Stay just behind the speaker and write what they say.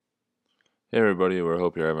Hey everybody, we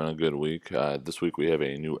hope you're having a good week. This week we have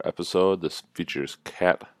a new episode. This features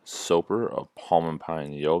Kat Soper of Palm and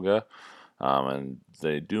Pine Yoga, and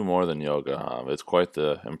they do more than yoga. It's quite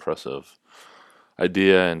the impressive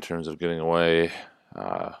idea in terms of getting away,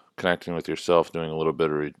 connecting with yourself, doing a little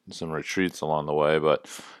bit of some retreats along the way, but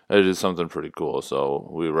it is something pretty cool. So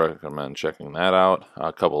we recommend checking that out.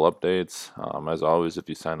 A couple updates. As always, if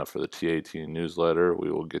you sign up for the TAT newsletter,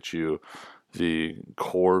 we will get you the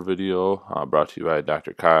core video brought to you by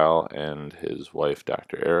Dr. Kyle and his wife,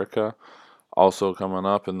 Dr. Erica. Also, coming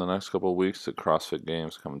up in the next couple of weeks, the CrossFit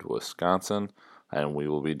Games come to Wisconsin, and we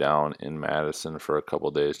will be down in Madison for a couple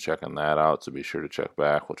of days checking that out. So be sure to check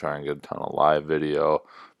back. We'll try and get a ton of live video,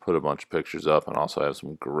 put a bunch of pictures up, and also have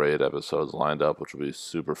some great episodes lined up, which will be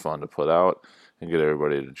super fun to put out and get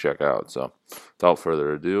everybody to check out. So, without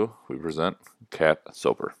further ado, we present Kat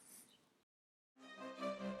Soper.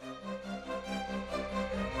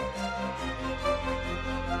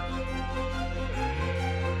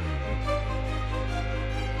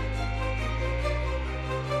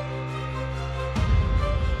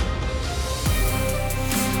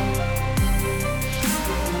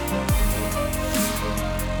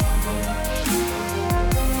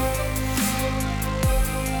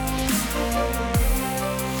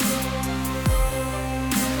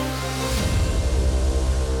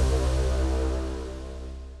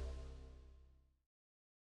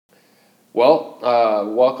 Well,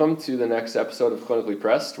 welcome to the next episode of Clinically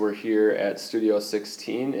Pressed. We're here at Studio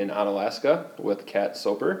 16 in Onalaska with Kat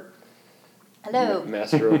Soper. Hello.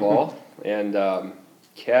 Master of all. And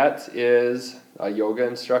Kat is a yoga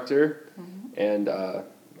instructor and a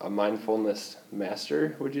mindfulness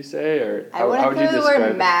master, would you say? Or I wouldn't would you put the describe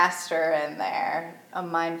word it? master in there. A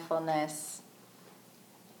mindfulness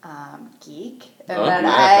geek. And Oh, then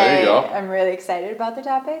yeah, there you go. I'm really excited about the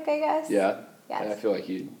topic, I guess. Yeah. Yes. And I feel like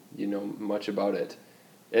you know much about it.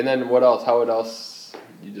 And then what else? How would else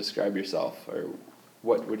you describe yourself? Or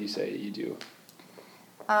what would you say you do?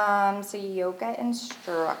 So yoga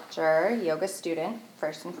instructor, yoga student,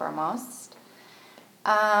 first and foremost.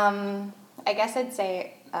 I guess I'd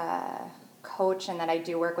say coach, and that I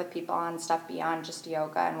do work with people on stuff beyond just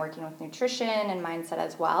yoga and working with nutrition and mindset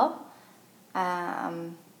as well.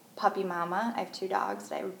 Puppy mama. I have 2 dogs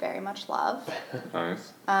that I very much love.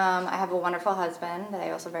 Nice. I have a wonderful husband that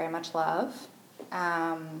I also very much love.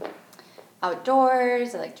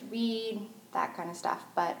 Outdoors, I like to read, that kind of stuff.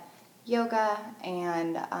 But yoga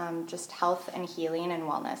and just health and healing and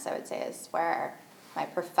wellness, I would say, is where my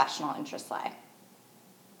professional interests lie.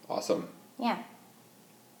 Awesome. Yeah.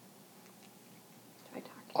 Do I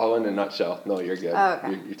talk? All in a nutshell. No, you're good. Oh,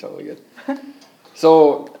 okay. You're totally good.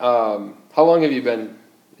 So, how long have you been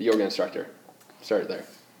a yoga instructor? Start there.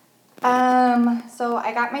 So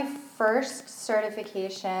I got my first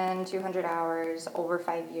certification, 200 hours, over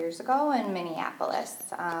 5 years ago in Minneapolis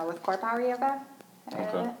with Core Power Yoga. Have you heard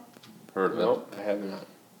of Okay. it? Heard of it. No, I have not.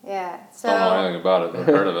 Yeah. So Don't know anything about it, but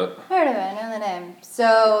heard of it. heard of it, know the name.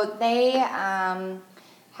 So they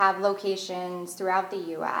have locations throughout the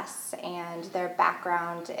U.S. and their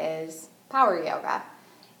background is power yoga.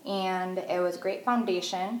 And it was a great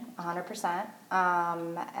foundation, 100%.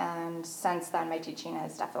 And since then, my teaching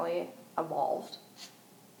has definitely evolved.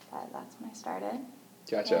 But that's when I started.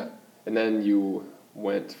 Gotcha. Yeah. And then you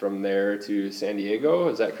went from there to San Diego,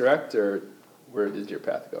 is that correct? Or where did your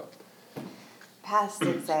path go? Past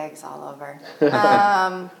zigzags all over.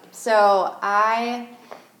 So I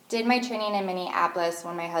did my training in Minneapolis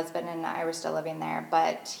when my husband and I were still living there.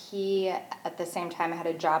 But he, at the same time, had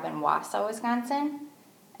a job in Wausau, Wisconsin,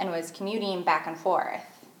 and was commuting back and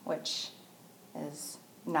forth, which is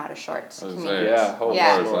not a short I was commute. saying, Yeah, holy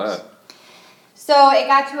Yeah. Where's smokes. that? So it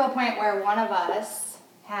got to a point where one of us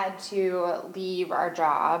had to leave our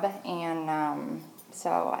job, and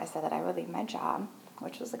so I said that I would leave my job,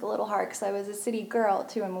 which was like a little hard because I was a city girl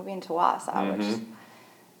too and moving to Wausau, which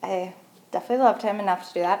I definitely loved him enough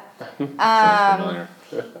to do that. Sounds familiar.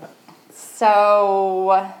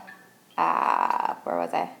 So, where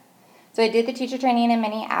was I? So I did the teacher training in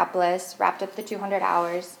Minneapolis, wrapped up the 200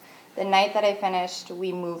 hours. The night that I finished,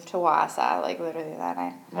 we moved to Wausau, like literally that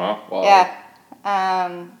night. Well, Wow.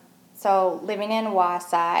 Yeah. So living in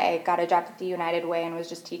Wausau, I got a job at the United Way and was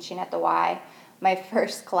just teaching at the Y. My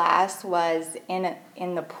first class was in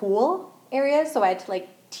the pool area, so I had to like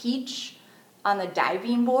teach on the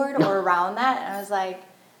diving board or around that, and I was like,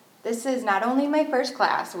 this is not only my first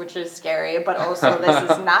class, which is scary, but also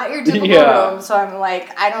this is not your typical Yeah. room. So I'm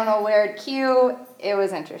like, I don't know where to cue. It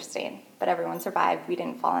was interesting, but everyone survived. We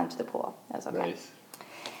didn't fall into the pool. That was okay. Nice.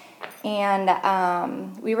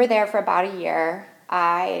 And we were there for about a year.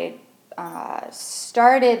 I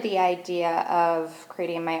started the idea of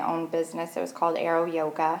creating my own business. It was called Arrow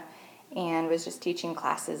Yoga, and was just teaching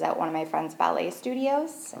classes at one of my friend's ballet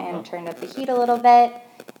studios, and turned up the heat a little bit.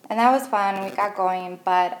 And that was fun. We got going,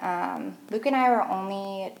 but Luke and I were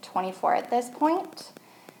only 24 at this point,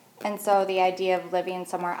 and so the idea of living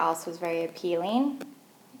somewhere else was very appealing.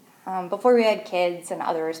 Before we had kids and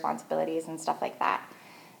other responsibilities and stuff like that.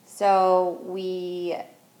 So we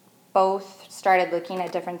both started looking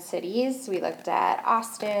at different cities. We looked at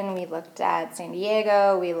Austin, we looked at San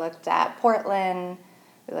Diego, we looked at Portland,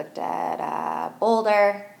 we looked at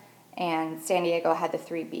Boulder, and San Diego had the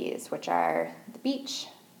 3 Bs, which are the beach,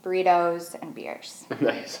 burritos, and beers.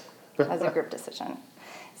 Nice. That was a group decision.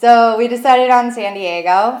 So we decided on San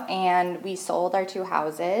Diego, and we sold our 2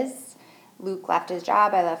 houses. Luke left his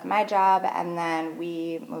job, I left my job, and then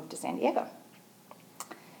we moved to San Diego.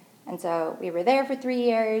 And so we were there for 3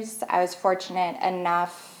 years. I was fortunate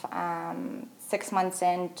enough 6 months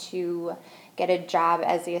in to get a job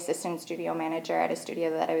as the assistant studio manager at a studio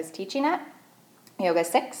that I was teaching at, Yoga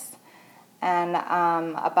 6. And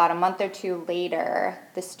about a month or 2 later,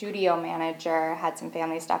 the studio manager had some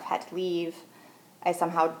family stuff, had to leave. I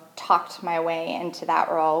somehow talked my way into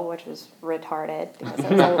that role, which was retarded because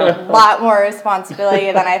it was a lot more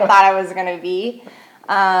responsibility than I thought I was going to be.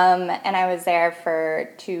 And I was there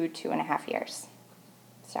for 2.5 years.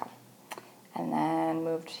 So, and then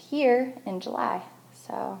moved here in July.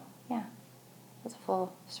 So, yeah, that's a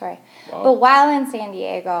full story. Wow. But while in San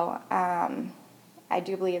Diego, I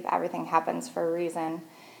do believe everything happens for a reason.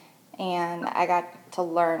 And I got to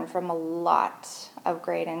learn from a lot of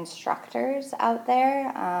great instructors out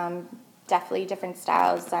there. Definitely different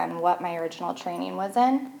styles than what my original training was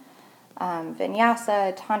in.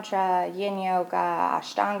 Vinyasa, Tantra, Yin Yoga,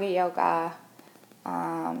 Ashtanga Yoga.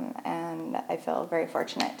 And I feel very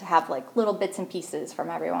fortunate to have like little bits and pieces from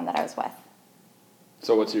everyone that I was with.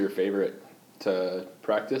 So what's your favorite to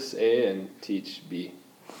practice A and teach B?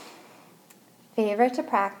 Favorite to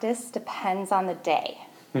practice depends on the day.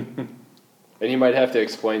 And you might have to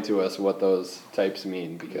explain to us what those types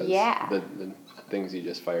mean, because Yeah. the things you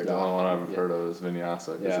just fired The off. only one I've heard of is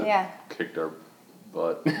Vinyasa, because Yeah. it kicked our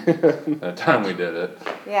butt that time we did it.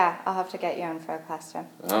 Yeah, I'll have to get you in for a class too.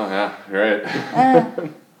 Oh, yeah, great.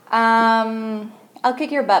 I'll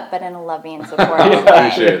kick your butt, but in a loving and I supportive way.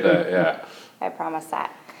 appreciate that, yeah. I promise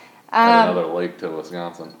that. Add another lake to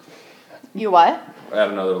Wisconsin. You what?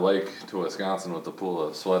 Add another lake to Wisconsin with the pool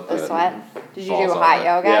of sweat. The that sweat? Did you falls do on hot it.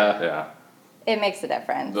 yoga? Yeah. Yeah. It makes a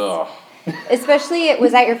difference. Ugh. Especially,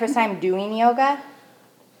 was that your first time doing yoga?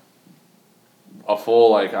 A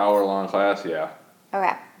full, like, hour-long class, yeah.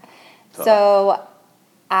 Okay. Tough. So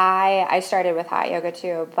I started with hot yoga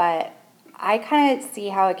too, but I kind of see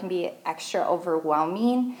how it can be extra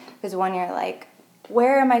overwhelming, because when you're like,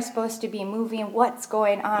 where am I supposed to be moving? What's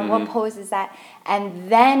going on? What pose is that? And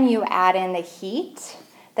then you add in the heat,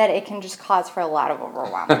 that it can just cause for a lot of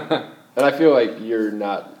overwhelm. And I feel like you're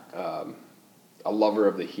not a lover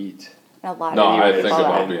of the heat. And a lot No, of I people think are.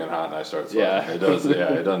 about being hot and I start sweating. Yeah. It does,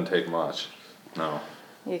 yeah, it doesn't take much. No.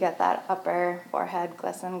 You get that upper forehead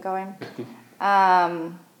glisten going.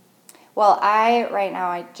 Well, right now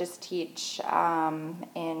I just teach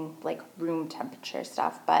in like room temperature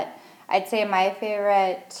stuff, but I'd say my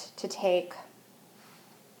favorite to take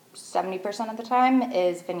 70% of the time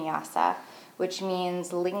is Vinyasa, which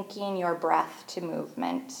means linking your breath to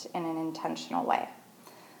movement in an intentional way.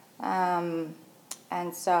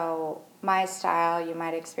 And so my style, you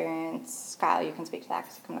might experience, Kyle, you can speak to that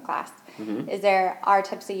because you come to class, is there are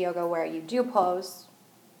types of yoga where you do pose,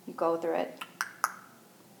 you go through it,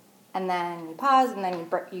 and then you pause, and then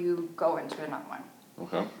you go into another one.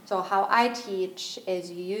 Okay. So how I teach is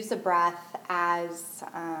you use the breath as,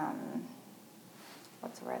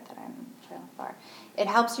 what's the word that I'm trying for? It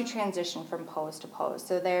helps you transition from pose to pose.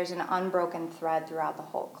 So there's an unbroken thread throughout the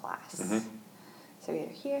whole class. So you're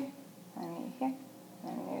here, then you're here,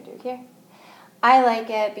 then you do here. I like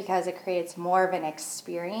it because it creates more of an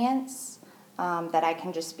experience that I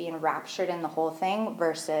can just be enraptured in the whole thing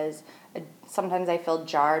versus sometimes I feel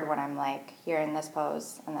jarred when I'm like here in this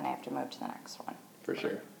pose and then I have to move to the next one. For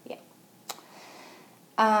sure. Yeah.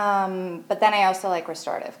 But then I also like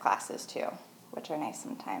restorative classes too, which are nice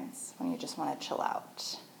sometimes when you just want to chill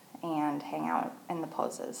out and hang out in the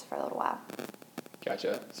poses for a little while.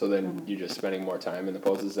 Gotcha. So then you're just spending more time in the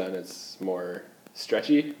poses, then it's more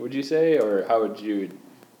stretchy, would you say? Or how would you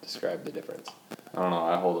describe the difference? I don't know,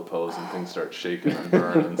 I hold a pose and things start shaking and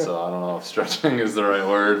burning, so I don't know if stretching is the right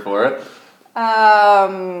word for it.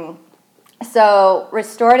 So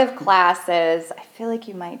restorative classes, I feel like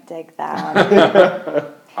you might dig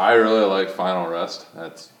them. I really like Final Rest.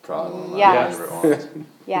 That's probably one of my Yes. favorite ones.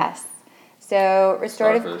 Yes. So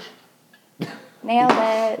restorative. Starfish. Nailed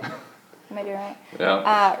it. Am I doing right?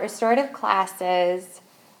 Yeah. Restorative classes.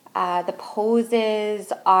 The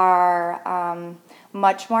poses are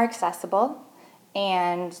much more accessible,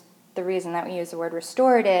 and the reason that we use the word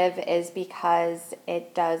restorative is because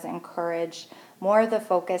it does encourage more of the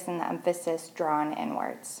focus and the emphasis drawn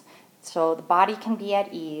inwards. So the body can be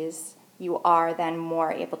at ease. You are then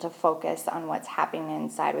more able to focus on what's happening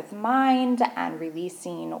inside with the mind and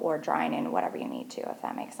releasing or drawing in whatever you need to, if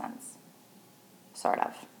that makes sense. Sort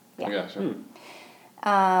of. Yeah. Yeah, sure.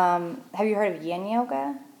 Have you heard of yin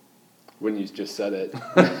yoga? When you just said it.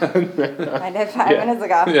 I did 5 minutes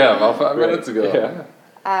ago. Yeah, about 5 Right. minutes ago.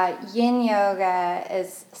 Yeah. Yin yoga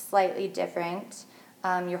is slightly different.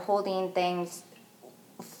 You're holding things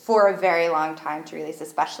for a very long time to release,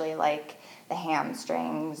 especially like the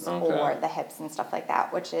hamstrings Okay. or the hips and stuff like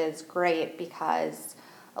that, which is great because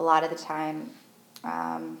a lot of the time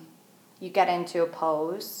you get into a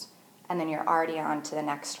pose and then you're already on to the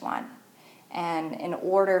next one. And in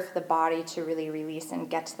order for the body to really release and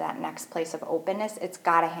get to that next place of openness, it's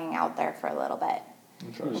got to hang out there for a little bit.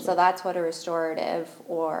 And so that's what a restorative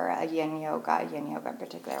or a yin yoga in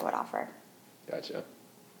particular, would offer. Gotcha.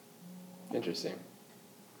 Interesting.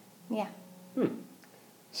 Yeah.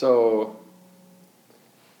 So,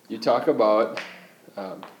 you talk about,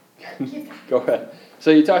 go ahead.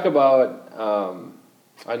 So you talk about on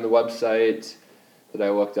the website that I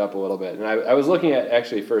looked up a little bit, and I was looking at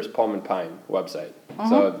actually first Palm and Pine website.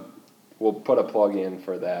 So we'll put a plug in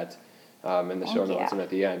for that in the show Thank notes you. and at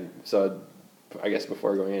the end. So I guess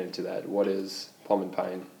before going into that, what is Palm and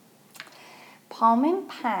Pine? Palm and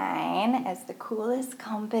Pine is the coolest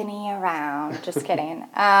company around. Just kidding.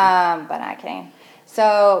 But not kidding.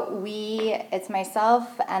 So it's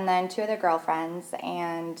myself and then 2 other girlfriends,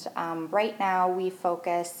 and right now we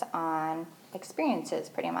focus on experiences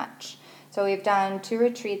pretty much. So we've done 2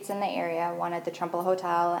 retreats in the area, one at the Trumbull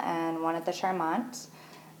Hotel and one at the Charmant.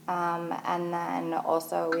 And then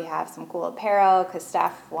also we have some cool apparel because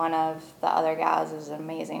Steph, one of the other gals, is an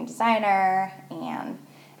amazing designer, and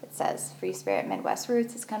it says Free Spirit Midwest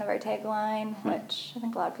Roots is kind of our tagline, which I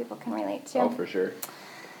think a lot of people can relate to. Oh, for sure.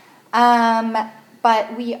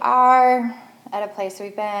 But we are at a place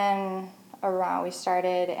we've been around. We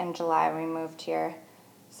started in July when we moved here.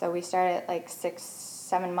 So we started like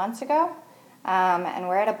 6-7 months ago. And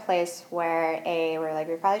we're at a place where we're like,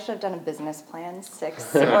 we probably should have done a business plan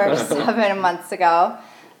 6 or 7 months ago.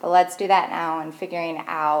 But let's do that now, and figuring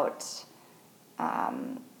out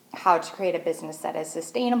how to create a business that is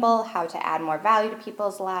sustainable, how to add more value to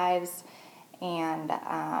people's lives, and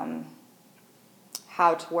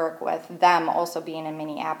how to work with them also being in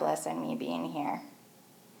Minneapolis and me being here,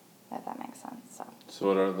 if that makes sense. So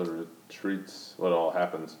what are the retreats? What all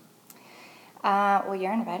happens? Well,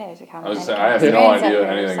 you're invited to come. I was and saying, I have no experience it idea for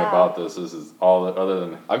anything yourself. about this. This is all other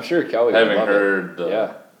than I'm sure Kelly would having love it. heard the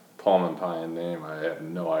Yeah. Palm and Pine name. I have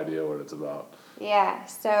no idea what it's about. Yeah,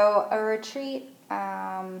 so a retreat,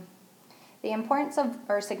 the importance of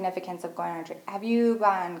or significance of going on a retreat. Have you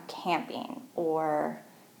gone camping or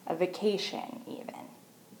a vacation even?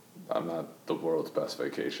 I'm not the world's best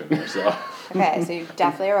vacationer, so Okay, so you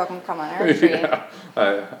definitely are welcome to come on a retreat. yeah,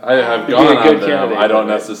 I have You'd be gone a on good them. candidate I don't for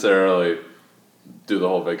that. necessarily do the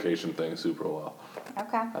whole vacation thing super well.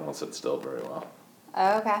 Okay, I don't sit still very well.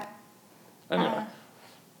 okay. Anyway,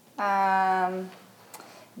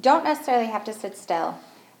 Don't necessarily have to sit still.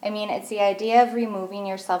 I mean, it's the idea of removing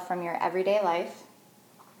yourself from your everyday life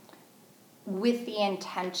with the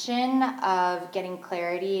intention of getting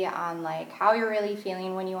clarity on like how you're really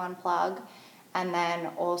feeling when you unplug, and then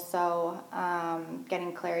also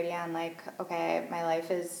getting clarity on like, okay, my life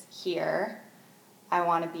is here, I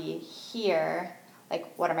want to be here,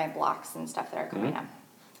 like what are my blocks and stuff that are coming up.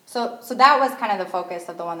 So that was kind of the focus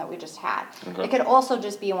of the one that we just had. Okay. It could also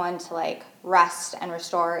just be one to like rest and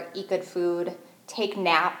restore, eat good food, take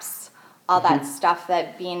naps, all that stuff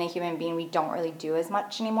that being a human being we don't really do as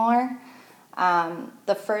much anymore.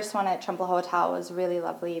 The first one at Trumbull Hotel was really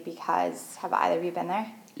lovely because, have either of you been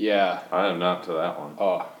there? Yeah. I am not to that one.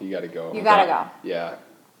 Oh, you gotta go. You gotta go. Yeah.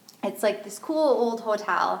 It's like this cool old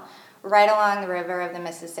hotel right along the river of the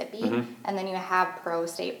Mississippi, and then you have Pro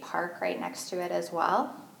State Park right next to it as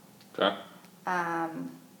well. Okay. I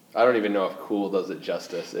don't even know if cool does it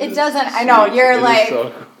justice. It is doesn't. I know, sweet. you're It is like- so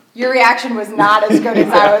cool. Your reaction was not as good as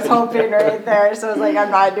I was hoping right there, so I was like,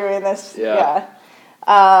 I'm not doing this. Yeah.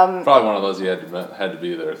 Probably one of those you had to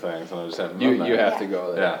be there things, and I just haven't done that. You have to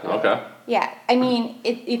go there. Yeah. Okay. Yeah, I mean,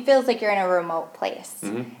 it feels like you're in a remote place.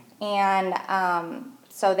 And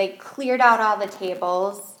So they cleared out all the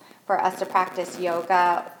tables for us to practice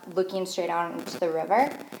yoga looking straight out into the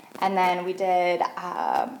river. And then we did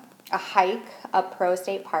a hike up Pro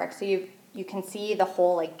State Park. So you can see the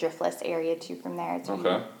whole like driftless area too from there. It's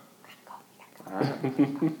Okay. gotta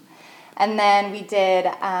go. And then we did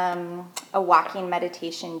a walking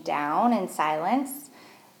meditation down in silence,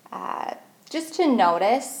 just to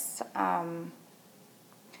notice.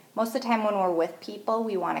 Most of the time when we're with people,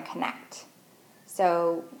 we want to connect.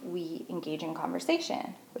 So we engage in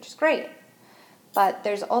conversation, which is great. But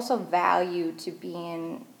there's also value to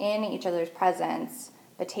being in each other's presence,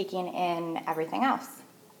 but taking in everything else.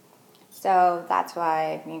 So that's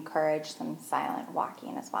why we encourage some silent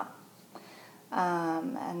walking as well.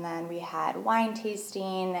 And then we had wine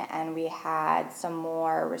tasting, and we had some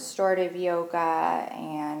more restorative yoga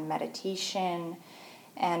and meditation.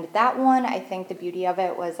 And that one, I think the beauty of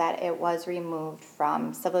it was that it was removed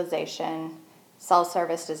from civilization. Cell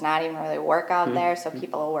service does not even really work out there, so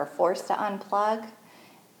people were forced to unplug.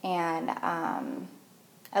 And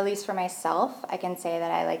at least for myself, I can say that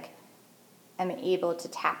I am able to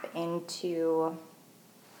tap into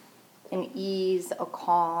an ease, a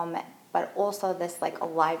calm, but also this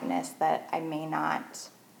aliveness that I may not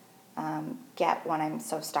get when I'm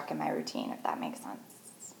so stuck in my routine, if that makes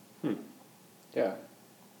sense. Yeah.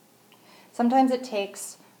 Sometimes it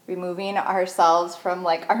takes removing ourselves from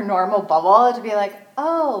our normal bubble to be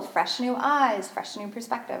oh, fresh new eyes, fresh new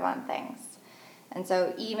perspective on things. And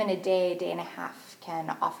so even a day and a half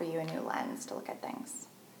can offer you a new lens to look at things.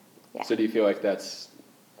 Yeah. So do you feel like that's,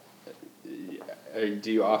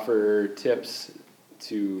 do you offer tips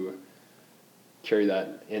to carry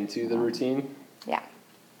that into the routine? Yeah.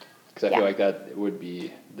 Because I feel like that would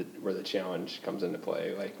be where the challenge comes into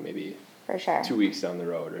play, maybe For sure. 2 weeks down the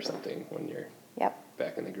road or something when you're Yep.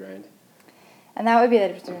 back in the grind. And that would be the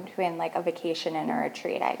difference between a vacation and a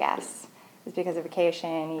retreat, I guess. Is because a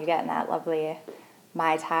vacation, you get in that lovely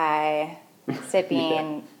Mai Tai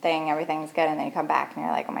sipping thing, everything's good, and then you come back and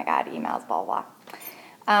you're like, oh my God, emails, blah, blah,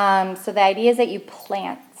 blah. So the idea is that you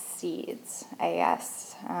plant seeds, I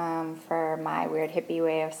guess, for my weird hippie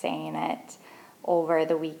way of saying it, over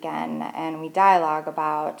the weekend. And we dialogue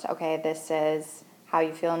about, okay, this is how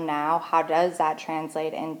you feel now. How does that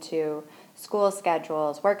translate into school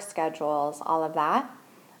schedules, work schedules, all of that?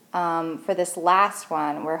 For this last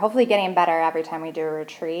one, we're hopefully getting better every time we do a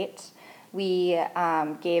retreat. We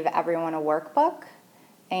gave everyone a workbook,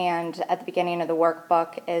 and at the beginning of the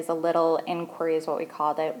workbook is a little inquiry, is what we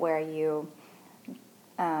called it, where you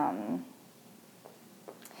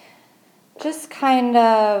just kind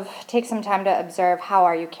of take some time to observe how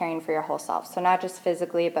are you caring for your whole self. So not just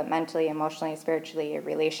physically, but mentally, emotionally, spiritually,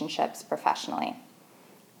 relationships, professionally.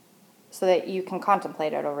 So that you can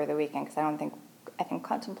contemplate it over the weekend, because I think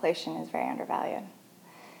contemplation is very undervalued.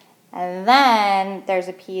 And then there's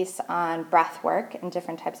a piece on breath work and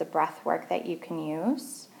different types of breath work that you can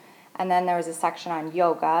use. And then there was a section on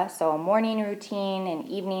yoga, so a morning routine, an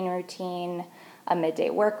evening routine, a midday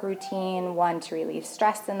work routine, one to relieve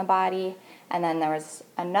stress in the body. And then there was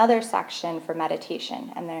another section for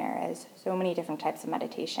meditation, and there is so many different types of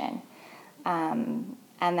meditation. And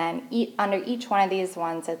then under each one of these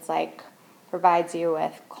ones, it's provides you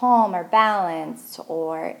with calm or balance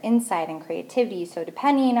or insight and creativity. So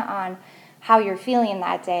depending on how you're feeling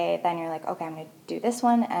that day, then you're okay, I'm going to do this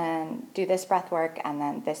one and do this breath work and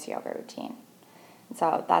then this yoga routine. And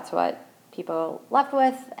so that's what people left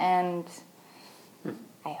with, and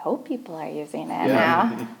I hope people are using it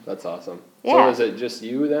now. That's awesome. Yeah. So is it just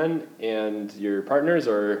you then and your partners,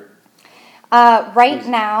 or? Right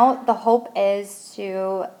now, the hope is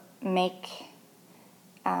to make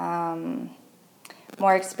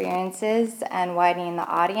more experiences and widening the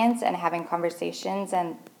audience and having conversations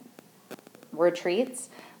and retreats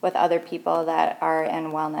with other people that are in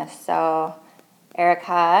wellness. So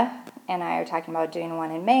Erica and I are talking about doing one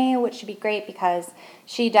in May, which should be great because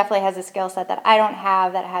she definitely has a skill set that I don't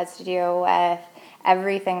have that has to do with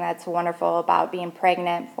everything that's wonderful about being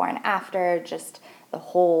pregnant, before and after, just the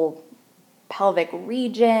whole pelvic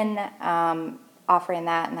region, offering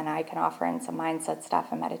that, and then I can offer in some mindset stuff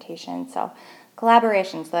and meditation. So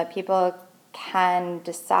collaboration, so that people can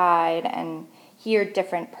decide and hear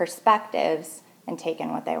different perspectives and take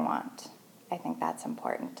in what they want. I think that's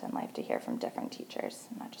important in life, to hear from different teachers,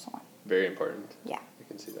 not just one. Very important. Yeah. I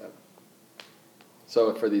can see that.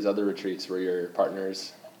 So for these other retreats, were your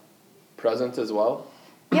partners present as well?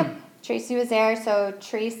 Yep. Tracy was there. So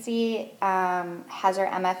Tracy has her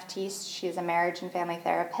MFT. She's a marriage and family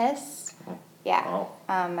therapist. Yeah.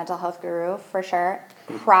 Wow. Mental health guru for sure.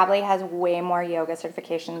 Probably has way more yoga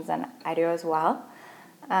certifications than I do as well.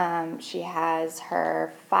 She has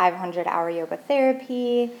her 500-hour yoga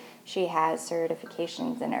therapy. She has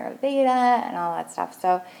certifications in Ayurveda and all that stuff.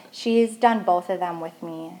 So she's done both of them with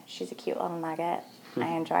me. She's a cute little nugget. I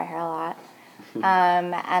enjoy her a lot.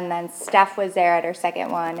 And then Steph was there at her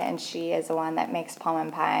second one, and she is the one that makes Palm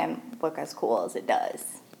and Pine look as cool as it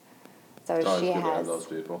does. So It's always she good to have has. those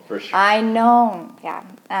people. For sure. I know, yeah.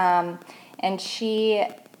 And she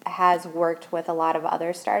has worked with a lot of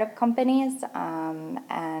other startup companies,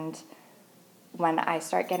 and when I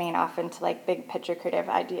start getting off into like big picture creative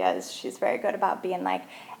ideas, she's very good about being like,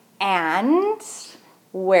 and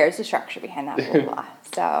where's the structure behind that, blah, blah, blah.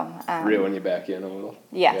 So, Reeling you back in a little.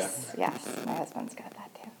 yes, my husband's good at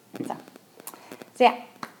that too. So yeah,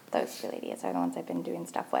 those two ladies are the ones I've been doing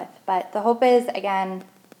stuff with. But the hope is, again,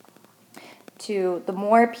 to the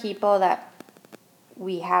more people that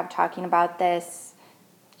we have talking about this,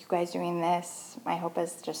 you guys doing this, my hope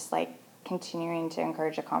is just like continuing to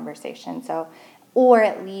encourage a conversation. So, or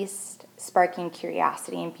at least sparking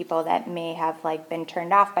curiosity in people that may have like been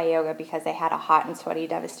turned off by yoga because they had a hot and sweaty,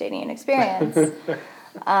 devastating experience.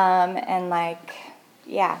 And like,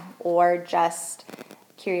 yeah, or just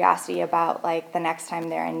curiosity about like the next time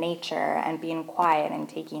they're in nature and being quiet and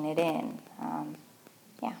taking it in.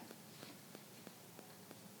 Yeah.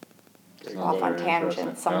 Off on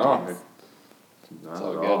tangents sometimes. No, It's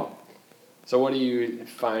all good. So what do you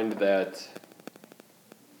find that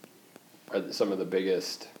are some of the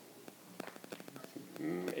biggest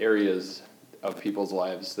areas of people's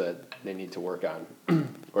lives that they need to work on?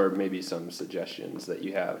 Or maybe some suggestions that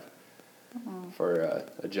you have for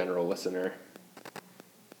a general listener?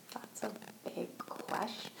 That's a big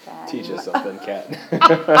question. Teach us something, Kat.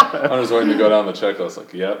 I'm just waiting to go down the checklist.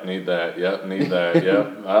 Like, yep, need that. Yep, need that.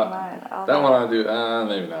 Yep. That one I do.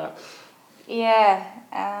 Maybe not. Yeah.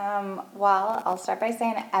 Well, I'll start by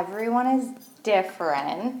saying everyone is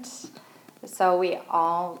different. So we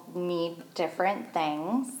all need different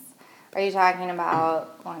things. Are you talking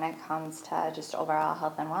about when it comes to just overall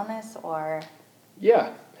health and wellness, or?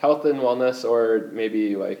 Yeah, health and wellness, or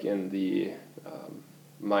maybe like in the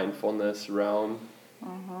mindfulness realm,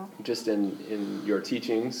 just in your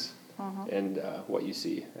teachings and what you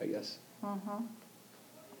see, I guess.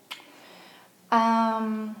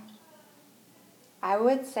 I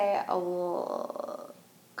would say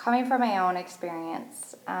coming from my own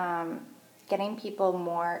experience, getting people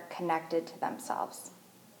more connected to themselves.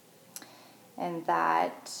 And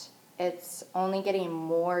that it's only getting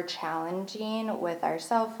more challenging with our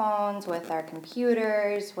cell phones, with our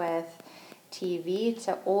computers, with TV,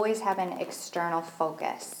 to always have an external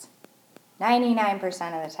focus. 99%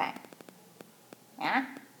 of the time. Yeah?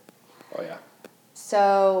 Oh, yeah.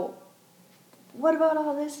 So, what about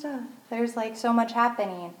all this stuff? There's like so much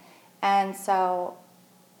happening. And so,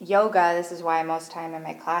 yoga, this is why most time in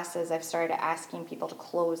my classes I've started asking people to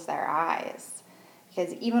close their eyes.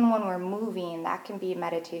 Because even when we're moving, that can be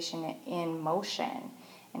meditation in motion,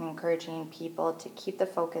 and encouraging people to keep the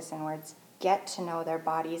focus inwards, get to know their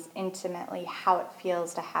bodies intimately, how it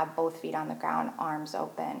feels to have both feet on the ground, arms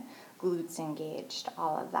open, glutes engaged,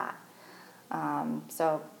 all of that.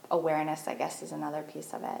 So awareness, I guess, is another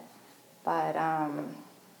piece of it. But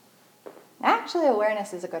actually,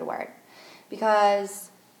 awareness is a good word, because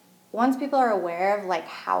once people are aware of like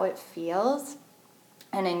how it feels,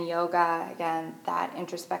 and in yoga, again, that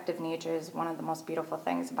introspective nature is one of the most beautiful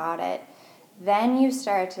things about it. Then you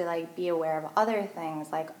start to like be aware of other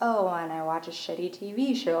things, like, oh, when I watch a shitty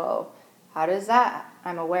TV show, how does that?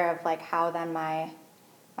 I'm aware of like how then my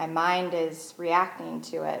mind is reacting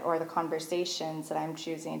to it, or the conversations that I'm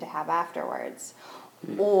choosing to have afterwards.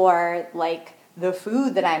 Or like the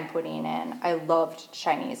food that I'm putting in. I loved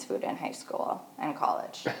Chinese food in high school and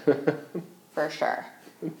college, for sure.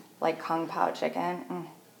 Like Kung Pao chicken.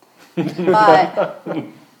 But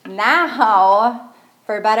now,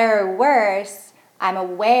 for better or worse, I'm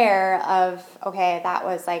aware of, okay, that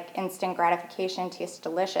was like instant gratification, tastes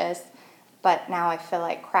delicious, but now I feel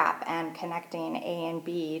like crap, and connecting A and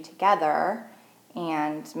B together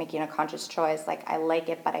and making a conscious choice, like I like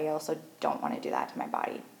it, but I also don't want to do that to my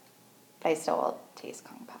body. But I still will taste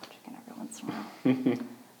Kung Pao chicken every once in a while.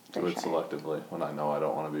 Do it selectively when I know I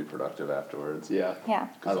don't want to be productive afterwards. Yeah. Yeah.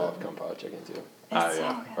 I love Kung Pao chicken, too. It's so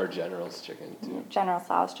yeah. good. Or General's chicken, too. General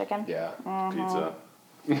Tso's chicken. Yeah. Pizza.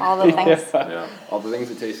 All the things. Yeah. All the things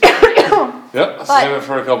that taste good. Yep. Save it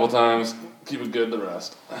for a couple times. Keep it good the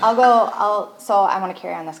rest. So I want to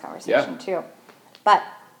carry on this conversation too. But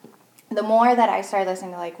the more that I started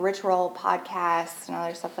listening to like Rich Roll podcasts and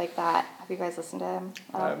other stuff like that, have you guys listened to him?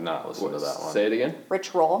 I have not listened to that one. Say it again?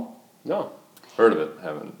 Rich Roll. No. Heard of it.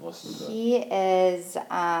 Haven't listened to it. He is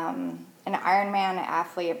an Ironman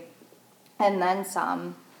athlete and then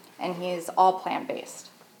some, and he's all plant-based.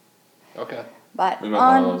 Okay. But We met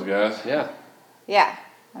one of those guys. Yeah. yeah,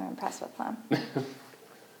 I'm impressed with them.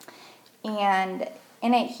 And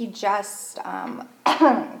in it, he just,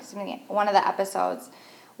 excuse me, one of the episodes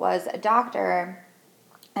was a doctor,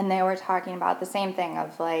 and they were talking about the same thing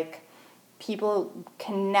of like people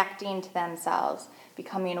connecting to themselves,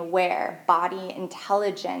 becoming aware, body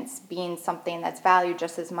intelligence being something that's valued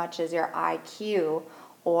just as much as your IQ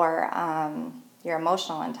or your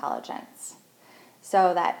emotional intelligence.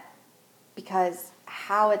 So that, because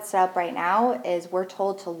how it's set up right now is we're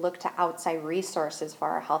told to look to outside resources for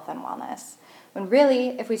our health and wellness. When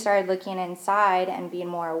really, if we started looking inside and being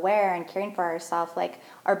more aware and caring for ourselves, like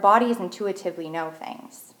our bodies intuitively know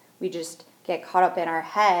things. We just get caught up in our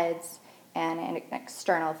heads and in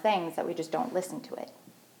external things that we just don't listen to it.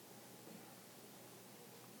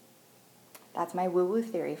 That's my woo-woo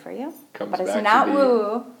theory for you. But it's not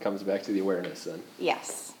woo-woo. Comes back to the awareness then.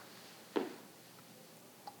 Yes.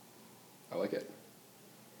 I like it.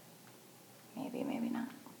 Maybe, maybe not.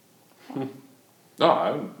 No,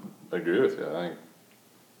 I would agree with you. I think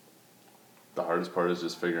the hardest part is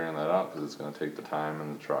just figuring that out because it's going to take the time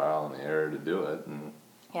and the trial and the error to do it. And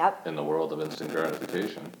Yep, in the world of instant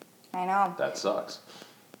gratification, I know. that sucks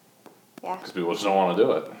Yeah, because people just don't want to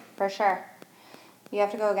do it. for sure. You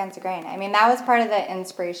have to go against the grain. I mean, that was part of the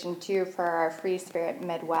inspiration, too, for our Free Spirit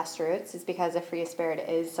Midwest roots, is because a Free Spirit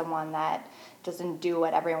is someone that doesn't do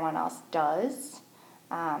what everyone else does.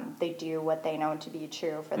 They do what they know to be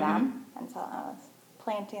true for them. And so I was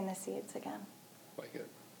planting the seeds again. Like it.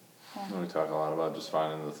 And we talk a lot about just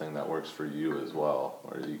finding the thing that works for you as well,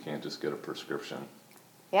 where you can't just get a prescription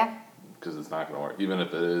Yeah, because it's not going to work. Even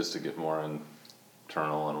if it is to get more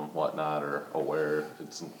internal and whatnot or aware,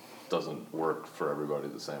 it doesn't work for everybody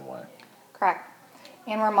the same way. correct.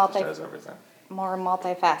 And we're Just as everything. more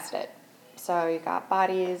multifaceted. So you got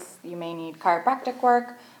bodies, you may need chiropractic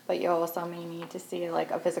work, but you also may need to see like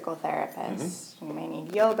a physical therapist. You may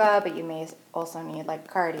need yoga, but you may also need like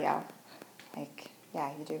cardio. Like, yeah,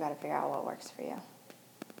 you do got to figure out what works for you.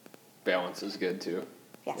 Balance is good too.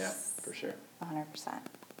 Yes. Yeah, for sure. 100%.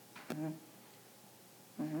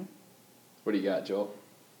 What do you got, Joel?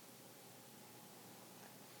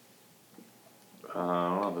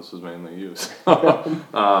 Well, this was mainly you.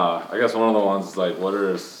 I guess one of the ones is like, what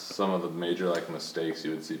are some of the major like mistakes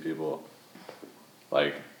you would see people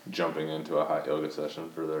like jumping into a hot yoga session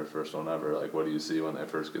for their first one ever? Like, what do you see when they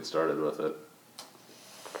first get started with it?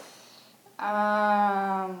 That's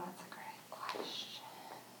a great question.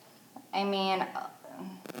 I mean,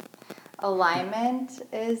 alignment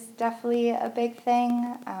is definitely a big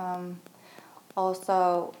thing.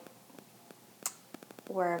 Also,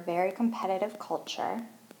 we're a very competitive culture.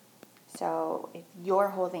 So if you're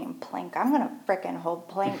holding plank, I'm going to frickin' hold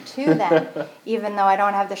plank too then, even though I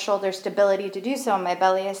don't have the shoulder stability to do so, my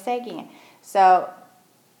belly is sagging. So,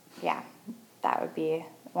 yeah, that would be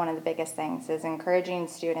one of the biggest things, is encouraging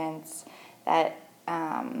students that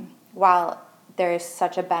while there is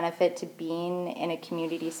such a benefit to being in a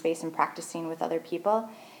community space and practicing with other people,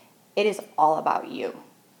 it is all about you.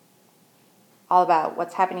 All about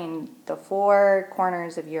what's happening in the four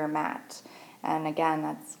corners of your mat. And again,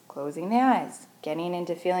 that's closing the eyes, getting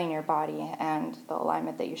into feeling your body and the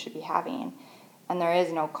alignment that you should be having. And there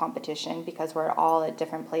is no competition because we're all at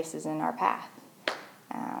different places in our path.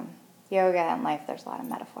 Yoga and life, there's a lot of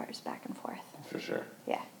metaphors back and forth. For sure.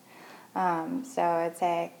 Yeah. So I'd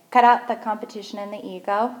say cut out the competition and the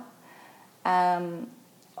ego.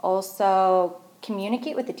 Also,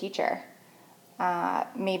 communicate with the teacher.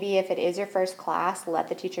 Maybe if it is your first class, let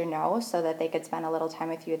the teacher know so that they could spend a little time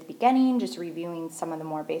with you at the beginning, just reviewing some of the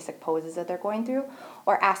more basic poses that they're going through,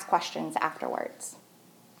 or ask questions afterwards.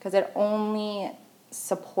 Because it only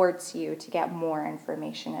supports you to get more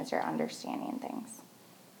information as you're understanding things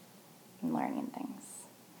and learning things.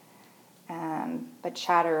 But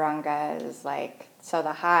chaturanga is like, so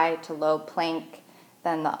the high to low plank,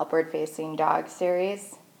 then the upward facing dog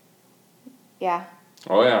series. Yeah.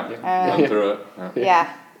 Oh yeah, went through it.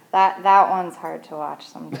 Yeah, that one's hard to watch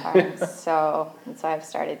sometimes. So that's why I've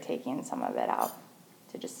started taking some of it out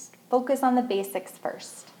to just focus on the basics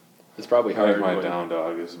first. It's probably I hard. think my when- down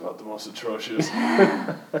dog is about the most atrocious.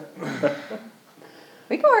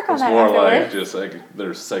 We can work on It's that more like afterwards. just like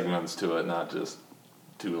there's segments to it, not just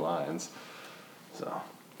 2 lines. So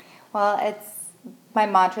Well, it's my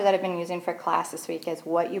mantra that I've been using for class this week is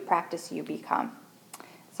what you practice, you become.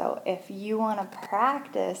 So if you want to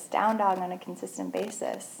practice down dog on a consistent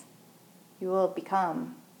basis, you will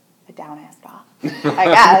become a down-ass dog. I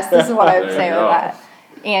guess this is what I would There say you with go. that.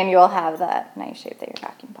 And you'll have that nice shape that you're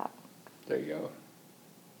talking about. There you go.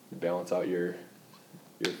 Balance out your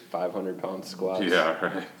 500-pound squats.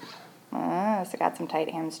 Yeah, right. So got some tight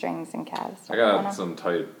hamstrings and calves. I got some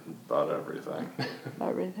tight about everything.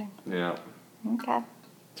 Everything. Yeah. Okay.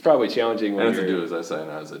 It's probably challenging when And it's a you're. do as I say,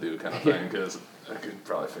 not as I do kind of thing, because I could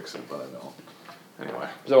probably fix it, but I don't. Anyway.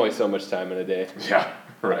 There's only so much time in a day. Yeah,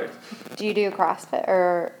 right. Do you do CrossFit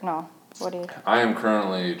or no? What do you? I am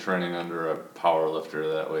currently training under a power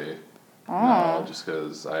lifter that way now, just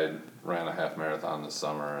because I ran a half marathon this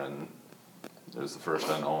summer and it was the first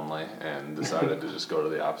and only, and decided to just go to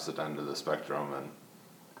the opposite end of the spectrum, and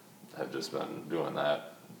have just been doing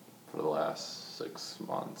that for the last 6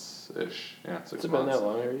 months ish. Yeah, 6 Has it months. been that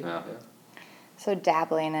long already? Yeah. So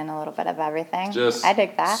dabbling in a little bit of everything. Just I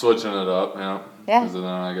dig that. switching it up, yeah. Yeah. Because then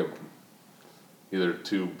I get either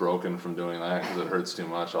too broken from doing that because it hurts too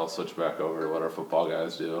much. I'll switch back over to what our football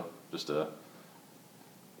guys do, just to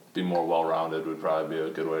be more well-rounded would probably be a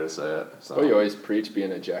good way to say it. So. Well, you always preach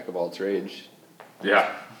being a jack of all trades.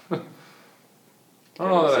 Yeah. I don't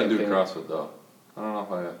know that I Same do thing. CrossFit though. I don't know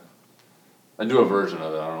if I do a version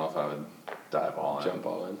of it. I don't know if I would dive all in. Jump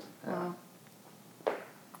all in. Yeah.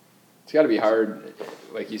 It's got to be hard,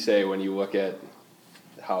 like you say, when you look at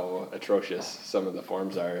how atrocious some of the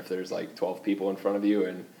forms are. If there's like 12 people in front of you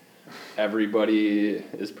and everybody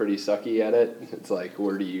is pretty sucky at it, it's like,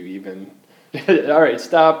 where do you even? All right,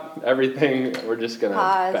 stop everything. We're just gonna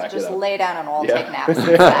Pause. back Just it up. lay down and we'll Yeah. take naps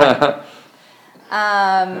instead.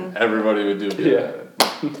 Everybody would do good Yeah.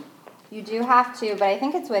 at it. You do have to, but I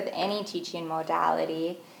think it's with any teaching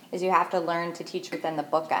modality, is you have to learn to teach within the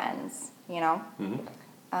bookends, you know? Mm-hmm.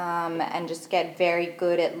 And just get very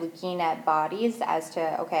good at looking at bodies as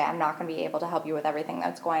to, okay, I'm not going to be able to help you with everything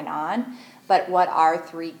that's going on, but what are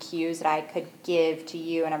 3 cues that I could give to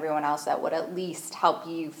you and everyone else that would at least help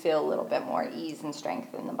you feel a little bit more ease and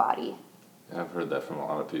strength in the body? Yeah, I've heard that from a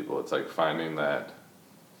lot of people. It's like finding that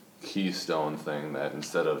keystone thing that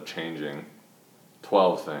instead of changing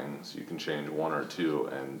 12 things, you can change 1 or 2,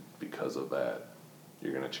 and because of that,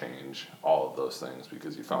 you're going to change all of those things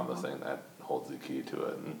because you found the thing that holds the key to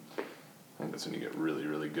it. And I think that's when you get really,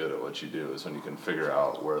 really good at what you do, is when you can figure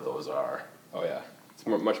out where those are. Oh yeah, it's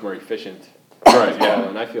much more efficient. Right, yeah.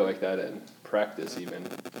 And I feel like that in practice even.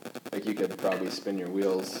 Like you could probably spin your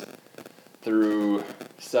wheels through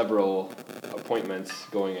several appointments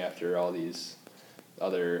going after all these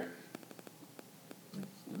other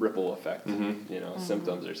ripple effect,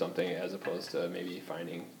 symptoms or something, as opposed to maybe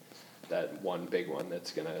finding that one big one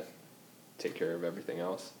that's gonna take care of everything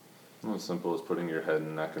else. Well, as simple as putting your head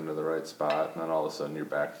and neck into the right spot, and then all of a sudden your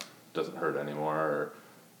back doesn't hurt anymore, or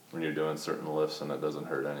when you're doing certain lifts and it doesn't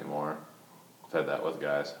hurt anymore. I've had that with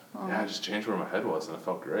guys. Yeah, I just changed where my head was and it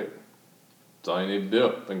felt great. That's all you need to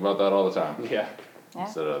do. Think about that all the time. Yeah.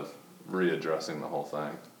 Instead of readdressing the whole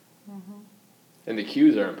thing. And the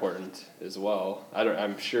cues are important as well.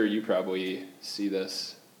 I'm sure you probably see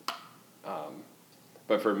this,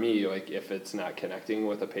 but for me, like if it's not connecting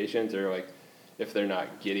with a patient, or like if they're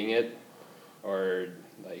not getting it, or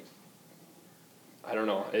like I don't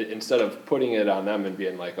know, instead of putting it on them and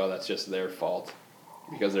being like, oh, that's just their fault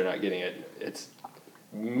because they're not getting it, it's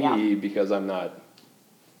me because I'm not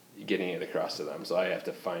getting it across to them. So I have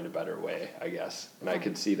to find a better way, I guess. And I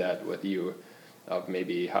could see that with you, of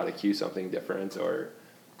maybe how to cue something different, or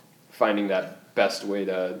finding that best way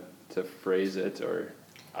to phrase it, or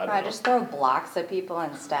I don't know. Just throw blocks at people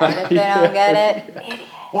instead if they don't get it. Idiot.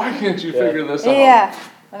 Why can't you figure this out? Yeah,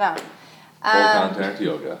 I know. Full contact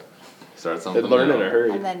yoga. Start something Learn new. in a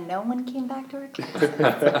hurry. And then no one came back to our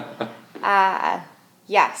class.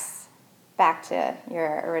 Yes, back to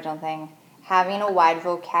your original thing. Having a wide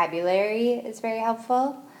vocabulary is very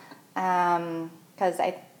helpful, because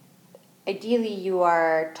ideally you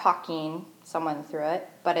are talking someone through it,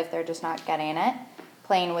 but if they're just not getting it,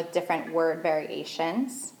 playing with different word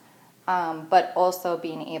variations, but also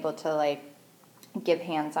being able to like give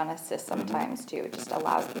hands-on assist sometimes too. It just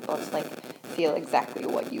allows people to like feel exactly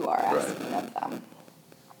what you are asking of them.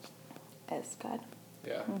 Is good.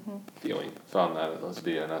 Yeah. Feeling. Found that in those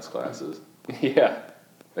DNS classes. Yeah.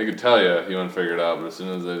 They could tell you wouldn't figure it out, but as soon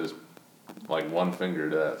as they just like one finger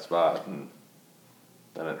to that spot, and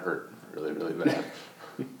then it hurt really, really bad.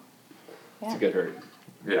 It's a good hurt.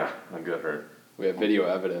 Yeah, a good hurt. We have video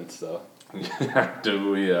evidence, though. Do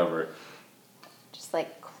we ever? Just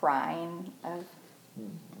like crying of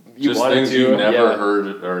Just wanted things to, you never yeah.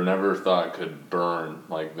 heard or never thought could burn,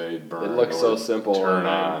 like they burn. It looks so or simple. Turn and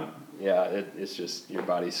then, on. Yeah, it's just your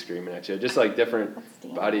body screaming at you. Just like different What's the-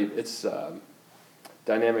 body. It's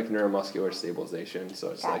dynamic neuromuscular stabilization. So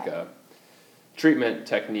it's Got like it. a treatment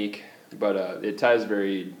technique, but it ties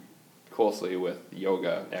very closely with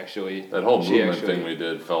yoga. Actually, That whole she movement actually- thing we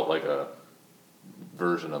did felt like a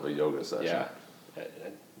version of a yoga session. Yeah.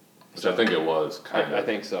 Which I think it was, kind of. I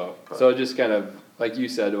think so. But- So just kind of, like you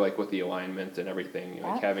said, like with the alignment and everything,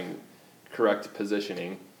 Yeah. like having correct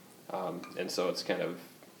positioning. And so it's kind of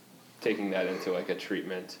taking that into like a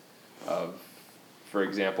treatment of, for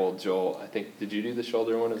example, Joel, I think, did you do the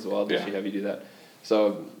shoulder one as well? Did Yeah. she have you do that?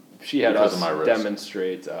 So she had Because us of my wrist.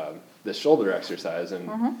 demonstrate the shoulder exercise and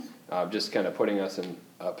Mm-hmm. just kind of putting us in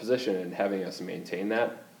a position and having us maintain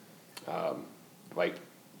that. Like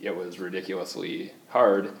it was ridiculously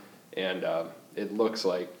hard, and it looks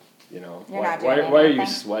like, you know, You're why, not doing why are you anything.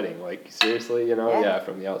 sweating? Like seriously, you know? Yeah. Yeah,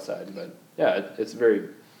 from the outside. But yeah, it's very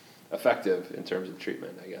effective in terms of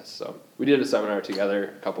treatment, I guess. So we did a seminar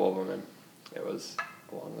together, a couple of them, and it was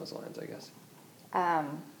along those lines, I guess.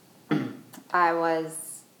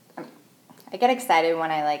 I get excited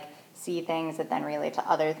when I like see things that then relate to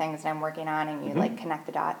other things that I'm working on, and you like connect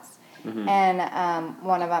the dots. And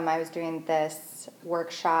one of them, I was doing this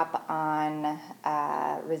workshop on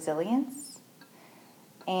resilience,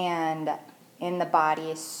 and in the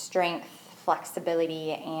body, strength,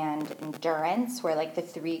 flexibility, and endurance were like the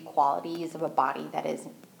 3 qualities of a body that is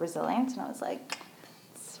resilient. And I was like,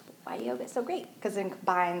 that's why yoga is so great, because it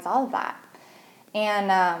combines all of that.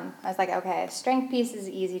 And I was like, okay, strength piece is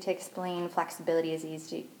easy to explain, flexibility is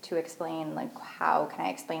easy to explain, like how can I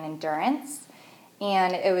explain endurance?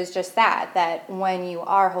 And it was just that when you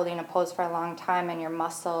are holding a pose for a long time and your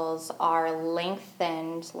muscles are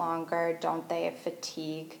lengthened longer, don't they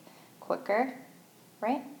fatigue quicker,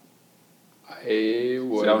 right? I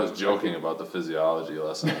would. See, I was joking about the physiology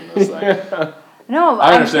lesson in this thing. No, I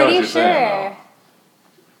I'm understand what pretty you're saying, sure.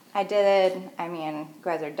 though. I mean, you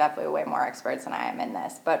guys are definitely way more experts than I am in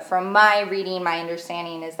this, but from my reading, my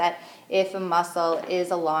understanding is that if a muscle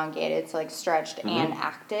is elongated, so like stretched and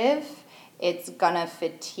active, it's gonna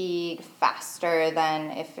fatigue faster than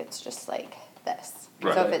if it's just like this.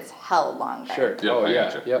 Right. So if it's held longer. Sure. Yep, Oh I yeah.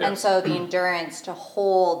 gotcha. Yep. Yeah. And so the endurance to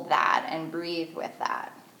hold that and breathe with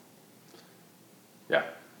that. Yeah.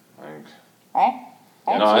 I think, Right?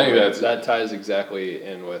 No, I think Absolutely. that's- that ties exactly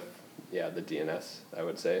in with the DNS, I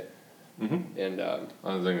would say. Mm-hmm. And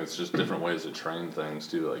I think it's just different ways to train things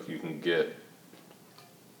too. Like you can get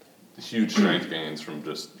huge strength gains from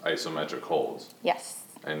just isometric holds Yes.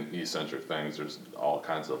 and eccentric things. There's all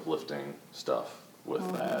kinds of lifting stuff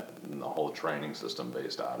with that and the whole training system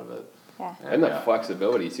based out of it. Yeah. and the yeah.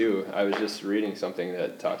 flexibility too. I was just reading something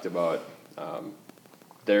that talked about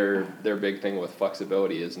their big thing with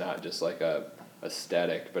flexibility is not just like a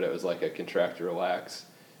static, but it was like a contract relax,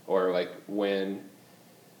 or like when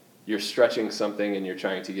you're stretching something and you're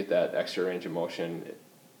trying to get that extra range of motion,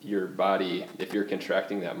 your body, if you're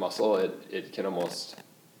contracting that muscle, it can almost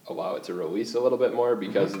allow it to release a little bit more,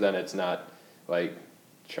 because then it's not like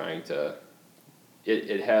trying to,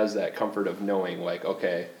 it has that comfort of knowing like,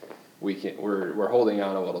 okay, we're holding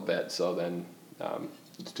on a little bit, so then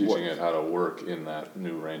It's teaching it how to work in that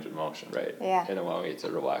new range of motion. right, Yeah. and allowing it to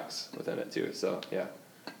relax within it too. So yeah,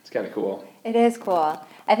 it's kind of cool. It is cool.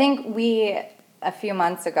 I think a few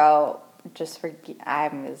months ago, I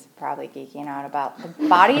was probably geeking out about the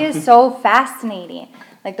body is so fascinating.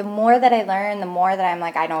 Like the more that I learn, the more that I'm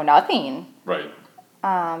like, I know nothing. Right.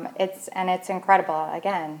 It's incredible.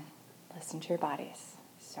 Again, listen to your bodies.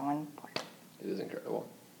 So important. It is incredible.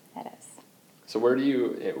 It is. So where do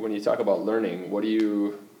you, when you talk about learning, where do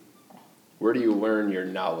you learn your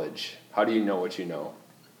knowledge? How do you know what you know?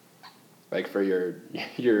 Like for your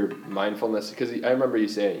mindfulness, because I remember you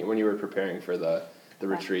saying when you were preparing for the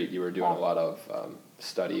retreat, you were doing a lot of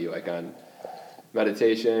study like on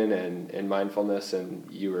meditation and mindfulness, and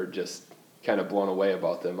you were just kind of blown away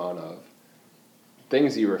about the amount of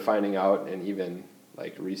things you were finding out, and even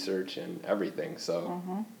like research and everything. So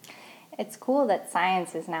It's cool that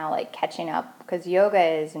science is now like catching up, because yoga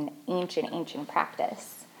is an ancient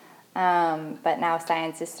practice. But now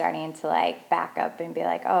science is starting to like back up and be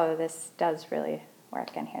like, oh, this does really work,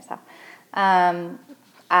 and here's how.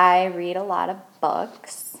 I read a lot of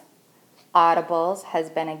books. Audibles has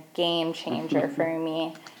been a game changer for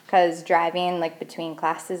me, because driving like between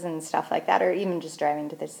classes and stuff like that, or even just driving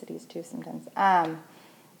to the cities too sometimes,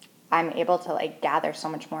 I'm able to like gather so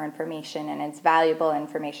much more information, and it's valuable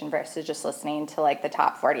information versus just listening to like the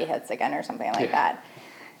top 40 hits again or something like that.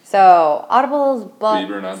 So Audible's books.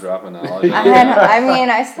 Bieber not dropping knowledge. I mean,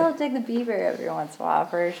 I still dig the Bieber every once in a while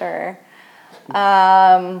for sure.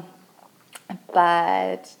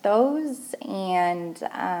 But those and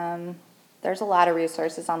there's a lot of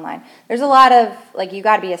resources online. There's a lot of, like, you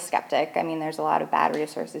got to be a skeptic. I mean, there's a lot of bad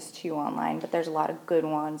resources too online, but there's a lot of good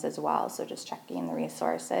ones as well. So just checking the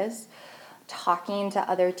resources, talking to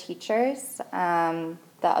other teachers. The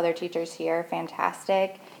other teachers here are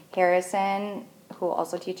fantastic. Harrison, who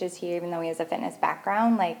also teaches here, even though he has a fitness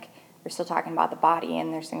background, like, we're still talking about the body,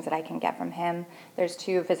 and there's things that I can get from him. There's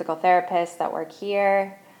 2 physical therapists that work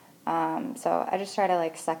here. So I just try to,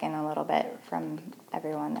 like, suck in a little bit from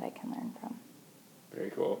everyone that I can learn from.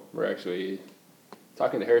 Very cool. We're actually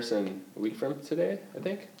talking to Harrison a week from today, I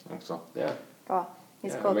think. I think so. Yeah. Cool.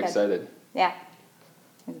 He's a Yeah, cool I'm kid. excited. Yeah.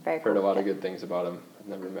 He's a very cool Heard a lot of kid. good things about him. I've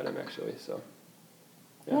never met him, actually, so.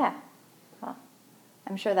 Yeah. Well,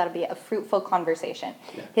 I'm sure that'll be a fruitful conversation.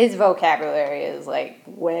 Yeah. His vocabulary is, like,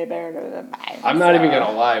 way better than mine. I'm not even going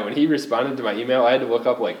to lie. When he responded to my email, I had to look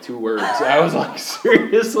up, like, 2 words. I was like,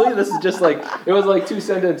 seriously? This is just, like, it was, like, 2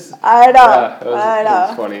 sentences. I know. Yeah, it I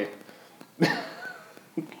was know. funny.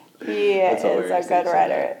 He That's is a hilarious that good you said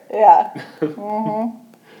writer. Yeah.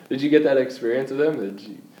 Did you get that experience with him? Did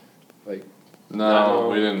you, like, No, No.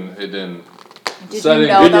 we didn't. It didn't. Did setting- you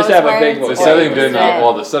know You just those have a big words? The vocabulary. setting Yeah. didn't. Yeah.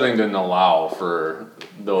 Well, the setting didn't allow for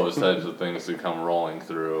those types of things to come rolling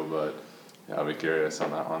through. But yeah, I'll be curious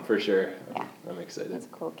on that one. for sure. Yeah. I'm excited. He's a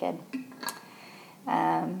cool kid.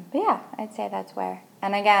 But yeah, I'd say that's where.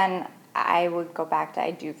 And again, I would go back to,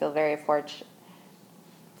 I do feel very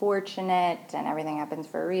fortunate, and everything happens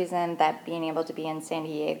for a reason, that being able to be in San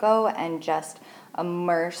Diego and just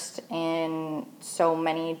immersed in so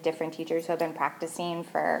many different teachers who have been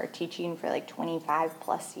teaching for like 25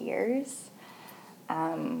 plus years.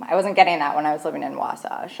 I wasn't getting that when I was living in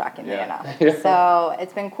Wausau, shockingly Yeah. enough. Yeah. So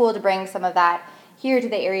it's been cool to bring some of that here to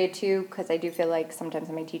the area too, because I do feel like sometimes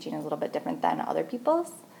my teaching is a little bit different than other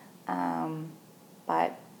people's.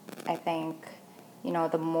 But I think, you know,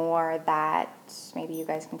 the more that, maybe you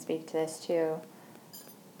guys can speak to this too,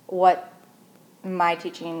 what my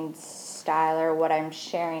teaching style or what I'm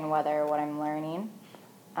sharing, whether what I'm learning,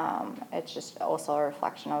 it's just also a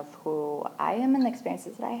reflection of who I am and the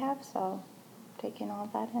experiences that I have. So taking all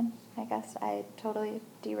of that in, I guess I totally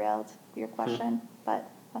derailed your question, but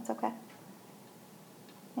that's okay.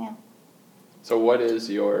 Yeah. So what is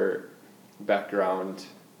your background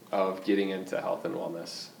of getting into health and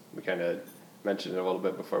wellness? We kind of mentioned it a little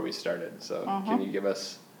bit before we started. So can you give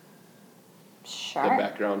us Sure. the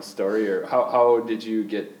background story, or how did you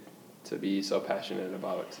get to be so passionate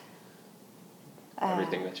about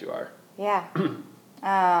everything that you are? Yeah.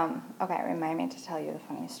 Okay, remind me to tell you the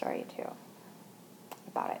funny story too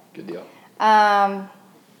about it. Good deal.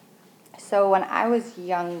 So when I was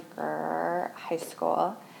younger, high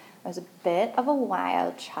school, I was a bit of a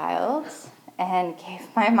wild child and gave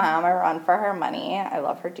my mom a run for her money. I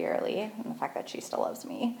love her dearly, and the fact that she still loves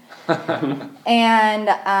me.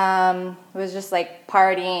 And was just like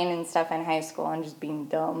partying and stuff in high school and just being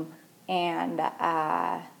dumb. And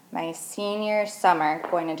my senior summer,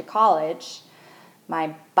 going into college,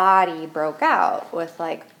 my body broke out with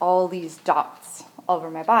like all these dots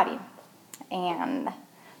over my body. And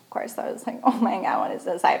of course I was like, oh my God, what is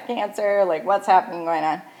this? I have cancer, like what's happening going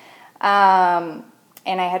on?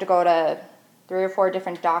 And I had to go to 3 or 4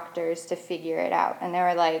 different doctors to figure it out. And they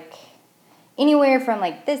were like anywhere from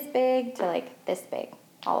like this big to like this big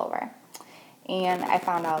all over. And I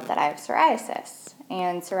found out that I have psoriasis.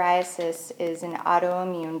 And psoriasis is an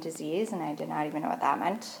autoimmune disease, and I did not even know what that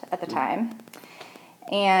meant at the time.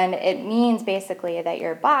 And it means basically that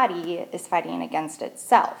your body is fighting against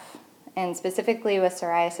itself. And specifically with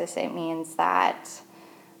psoriasis, it means that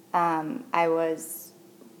I was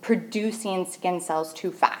producing skin cells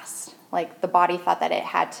too fast. Like the body thought that it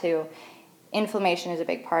had to, inflammation is a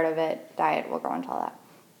big part of it, diet, we'll go into all that.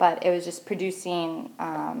 But it was just producing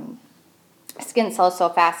skin cells so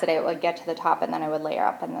fast that it would get to the top and then it would layer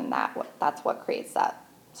up, and then that's what creates that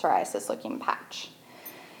psoriasis looking patch.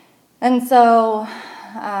 And so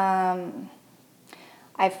I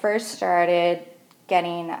first started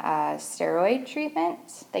getting a steroid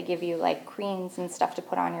treatment. They give you like creams and stuff to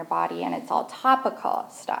put on your body, and it's all topical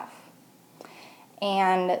stuff.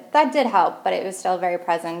 And that did help, but it was still very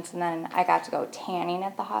present. And then I got to go tanning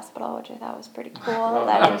at the hospital, which I thought was pretty cool. Oh,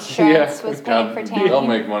 That nice. insurance Yeah. was paying for tanning. They'll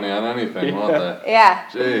make money on anything, won't they? Yeah.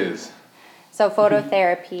 Jeez. So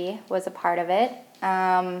phototherapy was a part of it.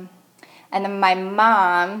 And then my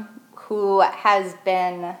mom, who has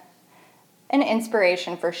been an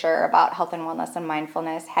inspiration for sure about health and wellness and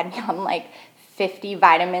mindfulness, had me on like 50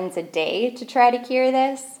 vitamins a day to try to cure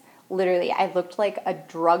this. Literally, I looked like a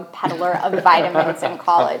drug peddler of vitamins in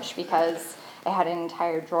college because I had an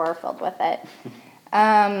entire drawer filled with it.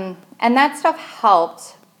 And that stuff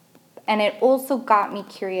helped. And it also got me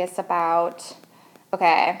curious about,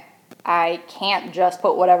 okay, I can't just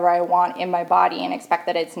put whatever I want in my body and expect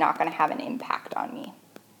that it's not going to have an impact on me.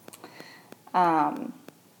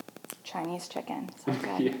 Chinese chicken, so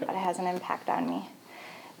good, Yeah. but it has an impact on me.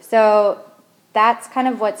 So that's kind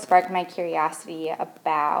of what sparked my curiosity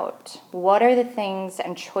about what are the things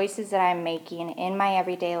and choices that I'm making in my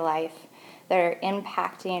everyday life that are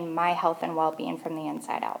impacting my health and well-being from the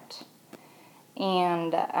inside out.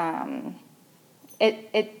 And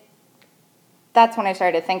that's when I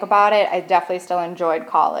started to think about it. I definitely still enjoyed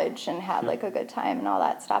college and had like a good time and all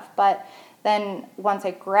that stuff. But then once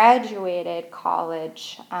I graduated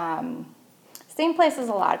college, same place as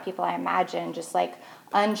a lot of people, I imagine, just like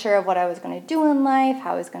unsure of what I was going to do in life,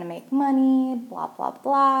 how I was going to make money, blah, blah,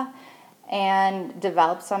 blah, and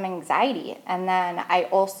developed some anxiety. And then I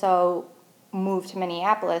also moved to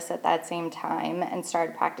Minneapolis at that same time and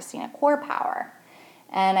started practicing at Core Power.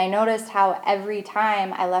 And I noticed how every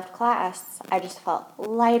time I left class, I just felt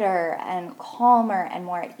lighter and calmer and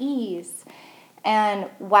more at ease. And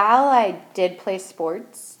while I did play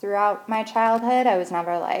sports throughout my childhood, I was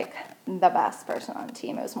never like the best person on the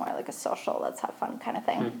team. It was more like a social, let's have fun kind of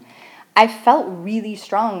thing. I felt really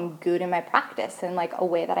strong, good in my practice in like a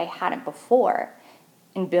way that I hadn't before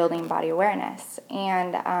in building body awareness.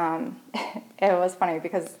 And it was funny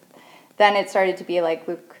because then it started to be like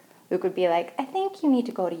Luke would be like, I think you need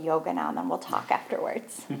to go to yoga now, and then we'll talk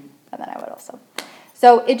afterwards. And then I would also.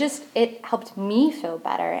 So it helped me feel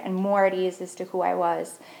better and more at ease as to who I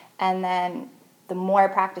was. And then the more I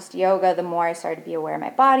practiced yoga, the more I started to be aware of my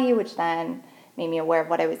body, which then made me aware of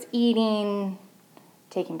what I was eating,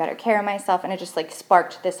 taking better care of myself, and it just like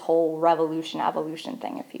sparked this whole evolution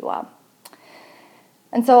thing, if you will.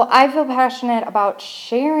 And so I feel passionate about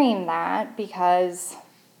sharing that because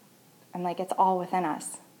I'm like, it's all within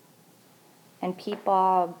us. And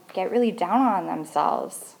people get really down on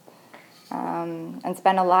themselves and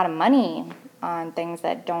spend a lot of money on things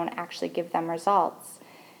that don't actually give them results.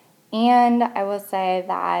 And I will say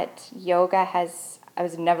that yoga I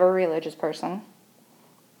was never a religious person,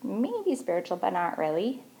 maybe spiritual, but not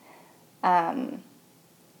really.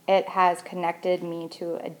 It has connected me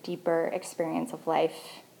to a deeper experience of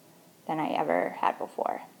life than I ever had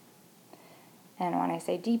before. And when I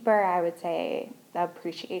say deeper, I would say the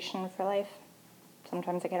appreciation for life.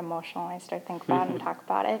 Sometimes I get emotional when I start thinking about it and talk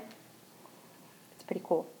about it. It's pretty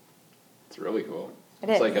cool. It's really cool.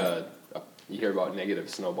 It's like you hear about negative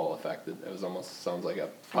snowball effect. It almost sounds like a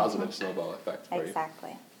positive snowball effect for you.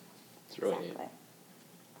 Exactly. It's really neat.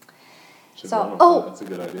 Should So- run with oh. that. That's a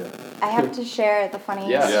good idea. I have to share the funny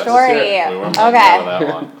Yeah. Yeah, story. let's hear it. We weren't letting go of Okay.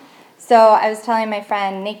 that one. So I was telling my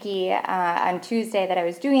friend Nikki on Tuesday that I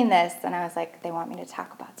was doing this, and I was like, they want me to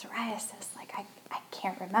talk about psoriasis. Like, I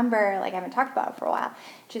can't remember. Like, I haven't talked about it for a while.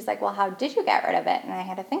 She's like, well, how did you get rid of it? And I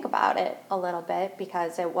had to think about it a little bit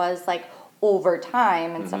because it was like over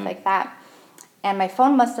time and stuff like that. And my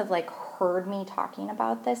phone must have like heard me talking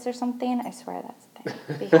about this or something. I swear that's the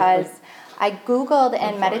thing. Because I Googled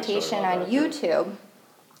in meditation on YouTube,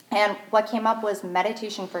 and what came up was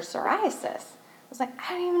meditation for psoriasis. I was like,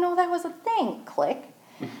 I didn't even know that was a thing. Click.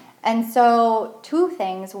 And so 2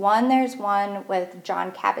 things. One, there's one with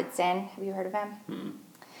John Kabat-Zinn. Have you heard of him? Mm-hmm.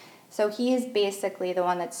 So he is basically the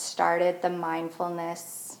one that started the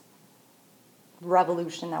mindfulness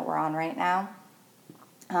revolution that we're on right now.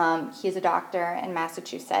 He's a doctor in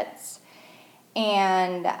Massachusetts,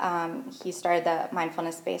 and he started the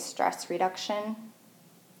mindfulness-based stress reduction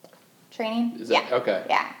training. Is that okay?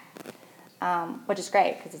 Yeah. Which is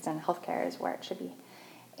great because it's in healthcare is where it should be.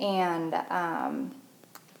 And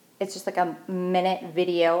it's just like a minute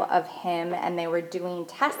video of him, and they were doing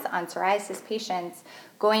tests on psoriasis patients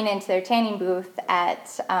going into their tanning booth at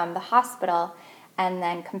the hospital and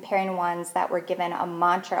then comparing ones that were given a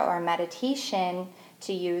mantra or a meditation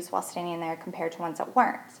to use while standing there compared to ones that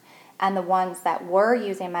weren't. And the ones that were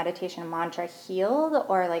using meditation and mantra healed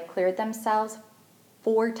or like cleared themselves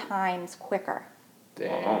 4 times quicker.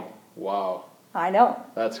 Dang. Wow. I know.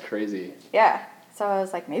 That's crazy. Yeah. So I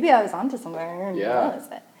was like, maybe I was onto something. I didn't Yeah.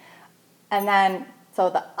 realize it. And then, so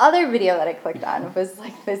the other video that I clicked on was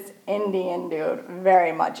like this Indian dude,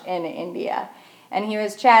 very much in India. And he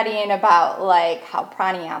was chatting about like how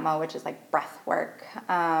pranayama, which is like breath work,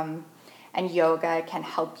 and yoga can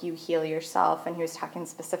help you heal yourself. And he was talking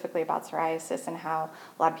specifically about psoriasis and how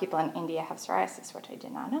a lot of people in India have psoriasis, which I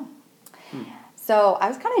did not know. So I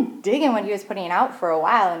was kind of digging what he was putting out for a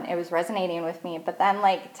while, and it was resonating with me. But then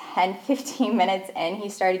like 10, 15 minutes in, he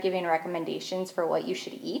started giving recommendations for what you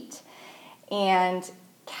should eat. And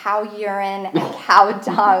cow urine and cow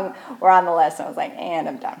dung were on the list. And I was like, and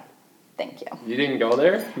I'm done. Thank you. You didn't go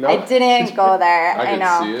there? No. I didn't go there. I I could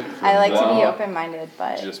know. see it I like to from be the- open-minded,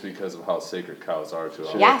 but just because of how sacred cows are to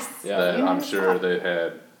us. yes. Yeah. That You I'm know, sure they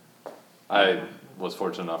had. I was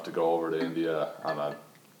fortunate enough to go over to India on a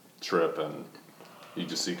trip, and you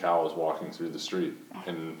just see cows walking through the street,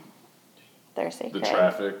 and they're the sacred.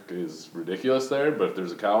 traffic is ridiculous there. But if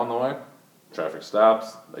there's a cow in the way, traffic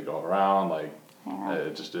stops. They go around. Like Yeah.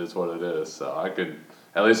 it just is what it is. So I could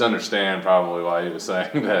at least understand probably why he was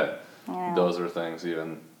saying that. Yeah. Those are things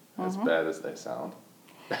even as bad as they sound.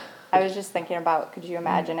 I was just thinking about, could you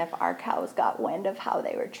imagine if our cows got wind of how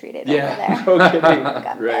they were treated Yeah. over No kidding. there?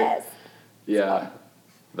 Got Right. pissed. Yeah.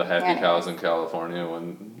 The happy Anyways. cows in California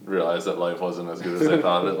when realized that life wasn't as good as they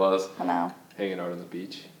thought it was. I know. Hanging out on the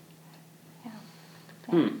beach.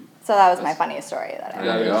 So that was my funniest story that I There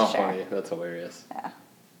wanted you to go. share. Funny. That's hilarious. Yeah.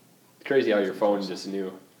 Crazy how your phone just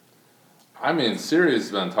knew. I mean, Siri's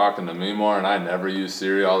been talking to me more, and I never use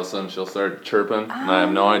Siri. All of a sudden, she'll start chirping, and I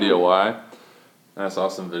have no idea why. And I saw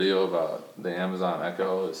some video about the Amazon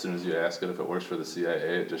Echo. As soon as you ask it if it works for the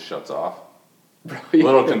CIA, it just shuts off. A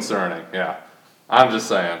little concerning, yeah. I'm just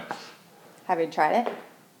saying. Have you tried it?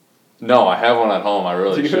 No, I have one at home. I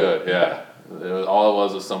really Do you? should. Yeah. All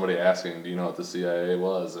it was somebody asking, "Do you know what the CIA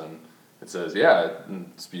was?" And it says, "Yeah." It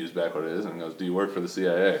spews back what it is, and goes, "Do you work for the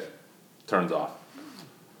CIA?" Turns off.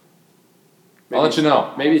 I'll let you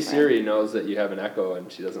know. Maybe Siri knows that you have an Echo and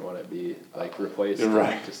she doesn't want to be like replaced.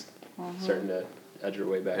 Right. Just starting to edge her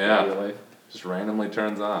way back Yeah. into your life. Just randomly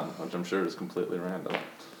turns on, which I'm sure is completely random.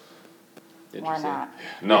 Why Interesting. not?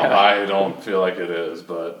 No, Yeah. I don't feel like it is,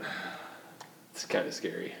 but It's kind of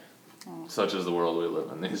scary. such is the world we live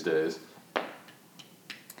in these days.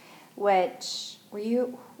 Which,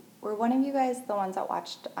 were one of you guys the ones that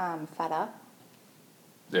watched Fed Up?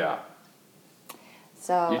 Yeah.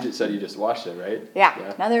 So, You just said you just watched it, right? yeah,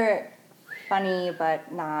 Yeah. another funny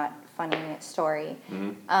but not funny story.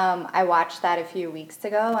 Mm-hmm. I watched that a few weeks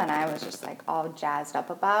ago and I was just like all jazzed up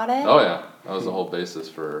about it. Oh yeah, that was the whole basis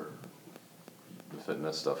for the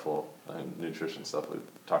fitness stuff, and nutrition stuff we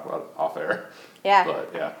talk about off air. Yeah. But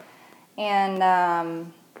yeah. And I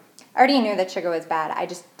already knew that sugar was bad. I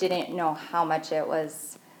just didn't know how much it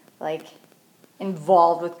was like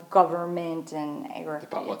involved with government and The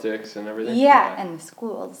politics and everything. Yeah, and the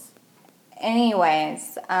schools.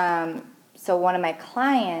 Anyways, so one of my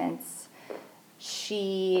clients,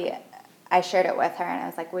 I shared it with her and I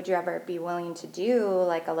was like, would you ever be willing to do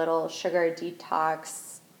like a little sugar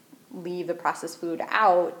detox, leave the processed food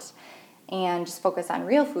out, and just focus on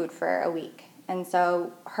real food for a week? And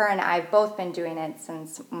so her and I have both been doing it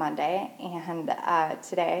since Monday, and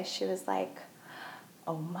today she was like,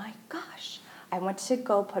 oh my gosh, I went to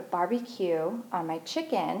go put barbecue on my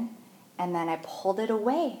chicken, and then I pulled it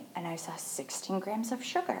away, and I saw 16 grams of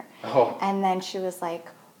sugar. Oh. And then she was like,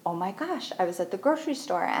 oh my gosh, I was at the grocery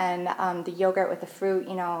store, and the yogurt with the fruit,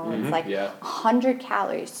 it's like yeah. 100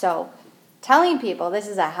 calories. So telling people this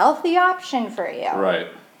is a healthy option for you. Right.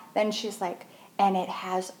 Then she's like, and it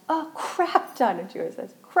has a crap ton, and she was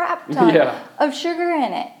this crap ton Yeah. of sugar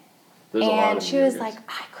in it. There's a lot And of she was yogurts. like,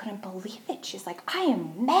 I couldn't believe it. She's like, I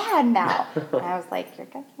am mad now. And I was like, you're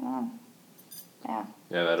catching on. Yeah.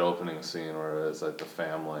 Yeah, that opening scene where it's like the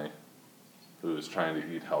family who's trying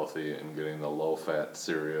to eat healthy and getting the low-fat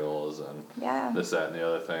cereals and Yeah. this, that, and the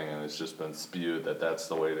other thing, and it's just been spewed that that's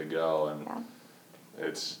the way to go, and Yeah.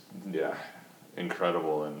 it's,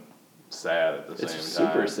 incredible and sad at the It's same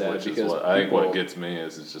super time. sad which is because what, I think what people- gets me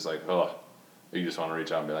is it's just like, oh, you just want to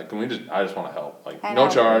reach out and be like, I just want to help. Like, I no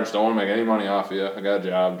know. charge, don't want to make any money off you, I got a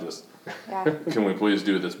job, just, Yeah. can we please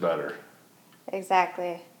do this better?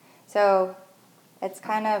 Exactly. So it's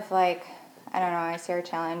kind of like, I don't know, I see our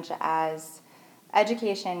challenge as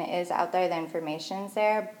education is out there, the information's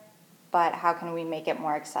there, but how can we make it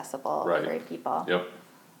more accessible Right. for people? Yep.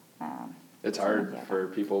 It's hard for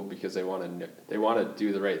people because they want to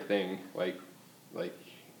do the right thing, like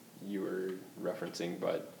you were referencing,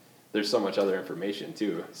 but there's so much other information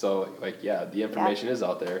too. So the information is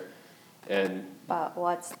out there, and But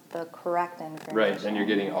what's the correct information? right, and you're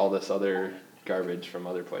getting all this other garbage from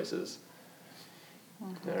other places.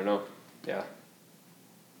 I don't know. Yeah.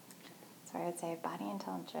 So I would say body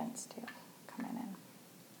intelligence too, coming in.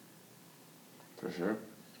 For sure.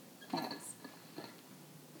 Yes.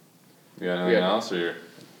 You got anything else, or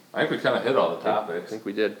I think we kind of hit all the I topics. think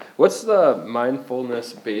we did. What's the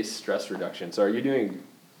mindfulness-based stress reduction? So are you doing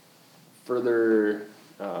further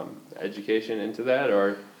education into that,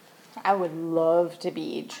 or? I would love to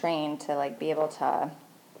be trained to be able to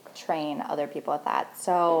train other people with that.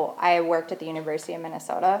 So I worked at the University of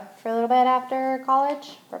Minnesota for a little bit after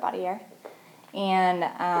college, for about a year. And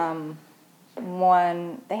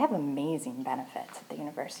they have amazing benefits at the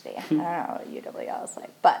university. I don't know what UWL is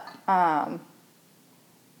like, but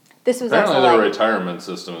this was Apparently also their like, retirement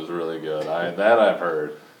system is really good. I've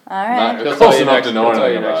heard. all right. Not He'll close tell you enough next- to know he'll tell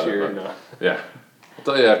anything you next about year, it. no. But yeah, I'll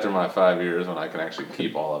tell you after my 5 years when I can actually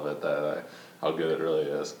keep all of it that how good it really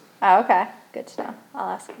is. Oh, okay. Good to know. I'll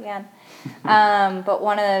ask again. But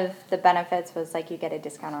one of the benefits was like you get a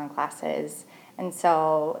discount on classes. And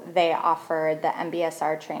so they offered the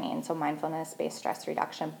MBSR training, so mindfulness-based stress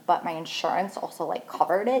reduction, but my insurance also like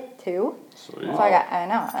covered it too. Sweet. So I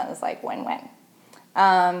know, it was like win-win.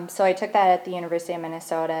 So I took that at the University of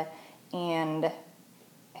Minnesota, and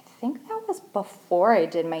I think that was before I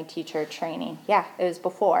did my teacher training. Yeah, it was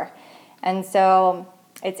before. And so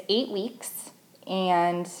it's 8 weeks,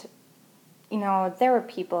 and, you know, there were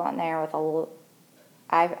people on there with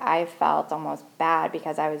I felt almost bad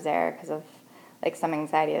because I was there because of, like, some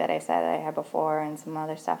anxiety that I said that I had before and some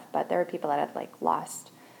other stuff, but there were people that had, like, lost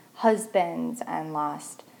husbands and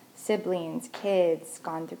lost siblings, kids,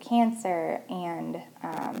 gone through cancer, and,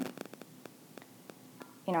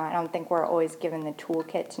 you know, I don't think we're always given the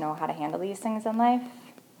toolkit to know how to handle these things in life.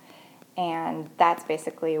 And that's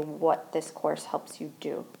basically what this course helps you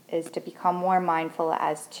do, is to become more mindful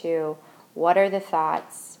as to what are the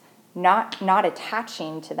thoughts, not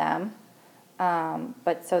attaching to them,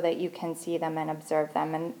 but so that you can see them and observe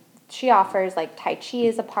them. And she offers, like, Tai Chi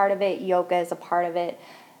is a part of it, yoga is a part of it,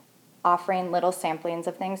 offering little samplings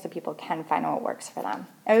of things so people can find what works for them.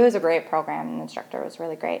 It was a great program, and the instructor was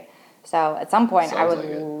really great. So at some point, I Sounds would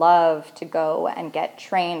like it. love to go and get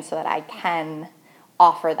trained so that I can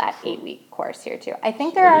offer that 8-week course here too. I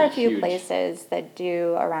think there are a That'd be few huge. places that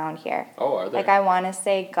do around here. Oh, are there? Like, I want to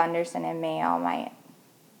say Gunderson and Mayo might.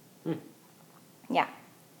 Yeah.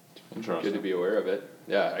 Interesting. Good to be aware of it.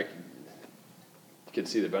 Yeah, I could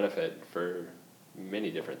see the benefit for many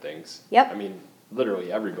different things. Yep. I mean,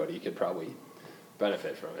 literally everybody could probably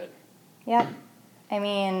benefit from it. Yep. I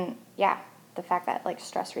mean, yeah, the fact that, like,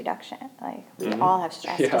 stress reduction, like, we Mhm. all have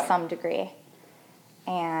stress to Yeah. some degree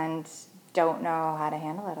and don't know how to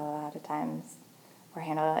handle it a lot of times, or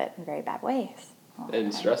handle it in very bad ways. a lot of And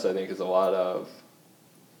times. stress, I think, is a lot of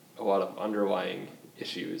underlying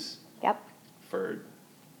issues Yep. for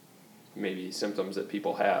maybe symptoms that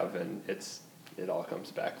people have, and it all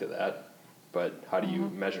comes back to that. But how do you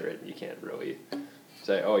measure it? You can't really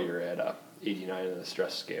say, oh, you're at a 89 on the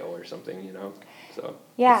stress scale or something, you know? So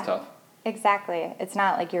Yeah. it's tough. Exactly. It's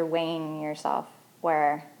not like you're weighing yourself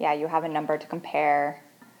where, yeah, you have a number to compare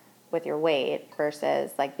with your weight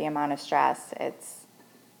versus, like, the amount of stress. It's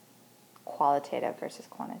qualitative versus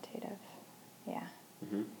quantitative. Yeah.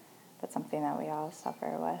 Mhm. That's something that we all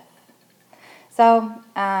suffer with. So,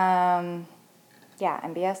 yeah,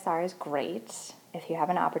 MBSR is great. If you have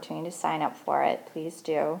an opportunity to sign up for it, please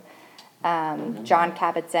do. John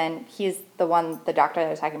Kabat-Zinn, he's the doctor that I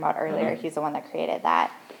was talking about earlier, he's the one that created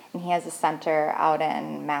that. And he has a center out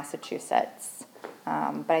in Massachusetts.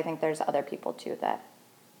 But I think there's other people, too, that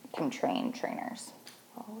can train trainers.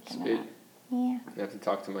 I'll look into Sweet. that. Yeah. I have to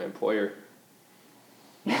talk to my employer.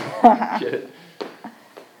 Get it?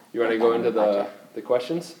 You want to go into the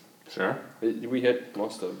questions? Sure. We hit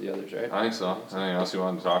most of the others, right? I think so. Anything else you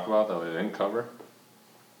wanted to talk about that we didn't cover?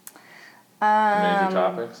 Major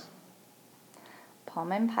topics?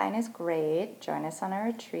 Pullman Pine is great. Join us on our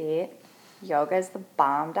retreat.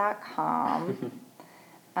 Yogaisthebomb.com.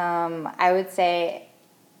 I would say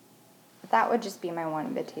that would just be my one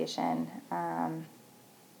invitation.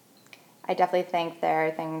 I definitely think there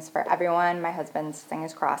are things for everyone. My husband's thing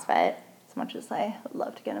is CrossFit, as much as I would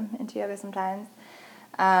love to get him into yoga sometimes.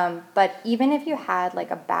 But even if you had,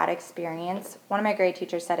 like, a bad experience, one of my great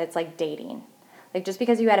teachers said it's like dating. Like, just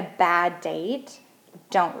because you had a bad date,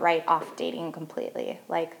 don't write off dating completely.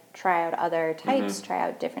 Like, try out other types, try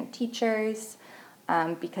out different teachers,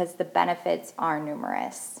 because the benefits are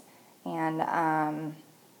numerous. And,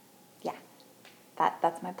 yeah,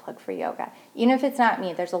 that's my plug for yoga. Even if it's not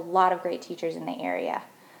me, there's a lot of great teachers in the area.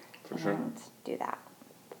 For sure. And do that.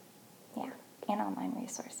 Yeah, and online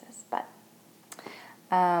resources. But,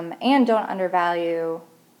 and don't undervalue.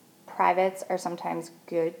 Privates are sometimes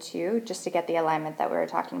good, too, just to get the alignment that we were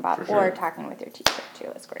talking about. For sure. Or talking with your teacher, too,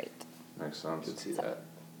 is great. Makes sense. Could see that.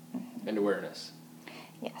 And awareness.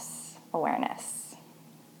 Yes, awareness.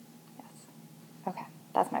 Yes. Okay,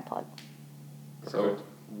 that's my plug. So, Perfect.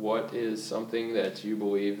 what is something that you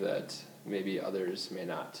believe that maybe others may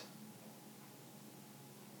not?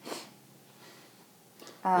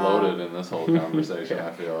 Loaded in this whole conversation,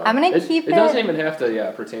 I feel like. I'm going to keep It doesn't even have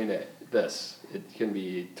to pertain to this. It can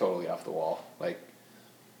be totally off the wall, like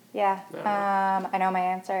Yeah, I don't know. I know my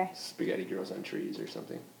answer. spaghetti grows on trees or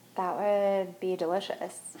something. That would be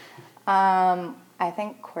delicious. I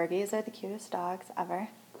think corgis are the cutest dogs ever,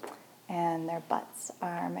 and their butts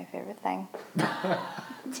are my favorite thing.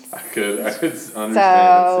 I could understand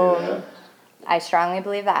So- and see that. I strongly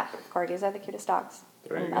believe that corgis are the cutest dogs.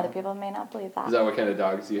 There you And go. other people may not believe that. Is that what kind of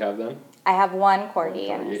dogs you have then? I have one corgi,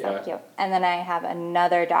 One and corgi, he's so yeah. cute. And then I have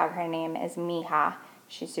another dog. Her name is Miha.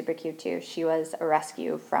 She's super cute too. She was a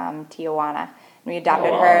rescue from Tijuana. We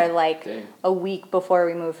adopted Oh, wow. her like Dang. a week before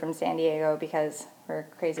we moved from San Diego because we're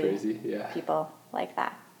Crazy, yeah. people like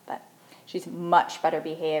that. But she's much better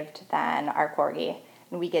behaved than our corgi,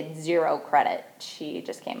 and we get zero credit. She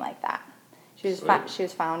just came like that. She Sweet. she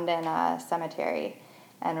was found in a cemetery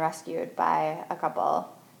and rescued by a couple,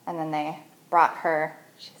 and then they brought her.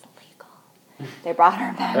 She's illegal. They brought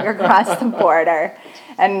her back across the border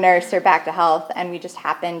and nursed her back to health. And we just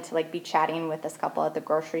happened to like be chatting with this couple at the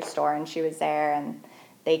grocery store, and she was there, and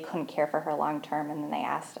they couldn't care for her long term. And then they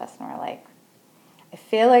asked us, and we're like, I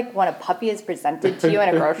feel like when a puppy is presented to you in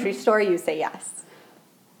a grocery store, you say yes.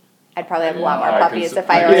 I'd probably have a lot more I can puppies s- if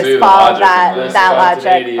I I can always see the followed logic in that, that. The that logic.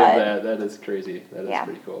 spontaneity of But, that is crazy. That is Yeah.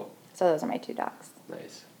 pretty cool. so those are my two dogs.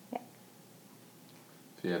 Nice.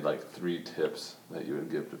 If you had like 3 tips that you would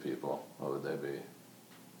give to people, what would they be?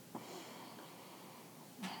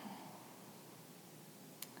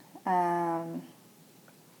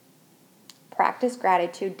 Practice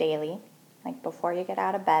gratitude daily, like before you get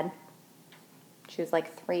out of bed. Choose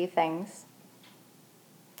like 3 things.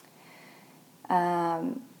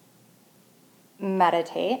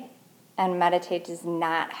 Meditate. And meditate does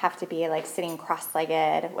not have to be like sitting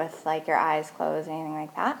cross-legged with like your eyes closed, anything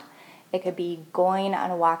like that. It could be going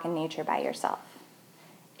on a walk in nature by yourself.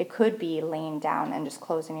 It could be laying down and just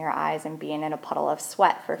closing your eyes and being in a puddle of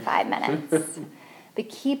sweat for 5 minutes. But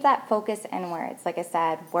keep that focus inwards. Like I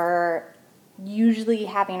said, we're usually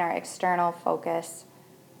having our external focus,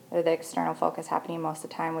 or the external focus happening most of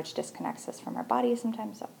the time, which disconnects us from our body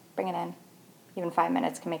sometimes. So bring it in. Even 5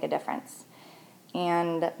 minutes can make a difference.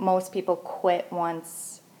 And most people quit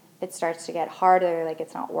once it starts to get harder, like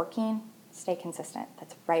it's not working. Stay consistent.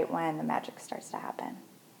 That's right when the magic starts to happen.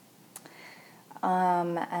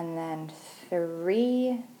 And then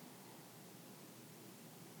 3,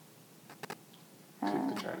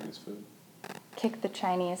 Kick the Chinese food. kick the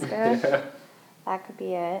Chinese food. Yeah. That could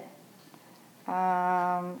be it.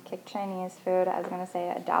 Kick Chinese food. I was going to say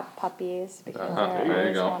adopt puppies because There you they're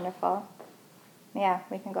always go. wonderful. Yeah,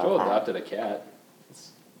 we can go Joel with that. adopted a cat.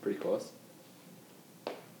 It's pretty close.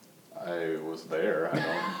 I was there.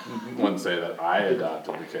 Wouldn't say that I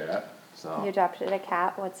adopted the cat. So You adopted a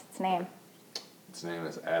cat. What's its name? its name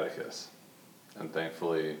is Atticus, and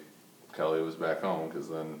thankfully Kelly was back home because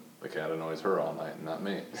then the cat annoys her all night and not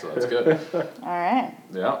me. So that's good. All right.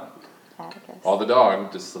 Yeah. Atticus. All the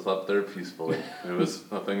dog just slept there peacefully. It was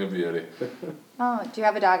a thing of beauty. Oh, do you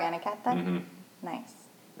have a dog and a cat then? Hmm. Nice.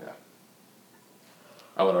 Yeah.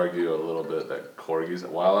 I would argue a little bit that corgis,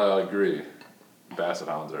 while I agree, basset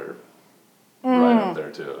hounds are right up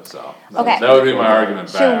there too. So Okay. that would be my argument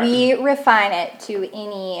Should back. we refine it to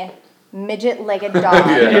any midget-legged dog?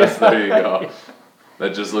 Yes, there you go.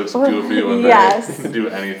 That just looks goofy when Yes. they do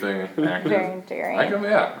anything active. Very endearing. I can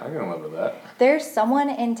live with that. There's someone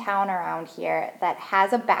in town around here that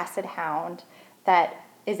has a basset hound that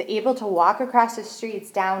is able to walk across the streets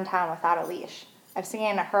downtown without a leash. I've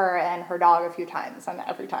seen her and her dog a few times, and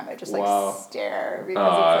every time I just like Wow. stare Oh, because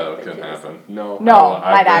that it's like the couldn't cutest. happen. No. No, I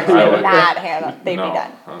my would- dogs I would would- not handle. They'd No. be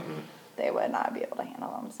done. Mm-mm. They would not be able to handle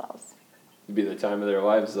themselves. It'd be the time of their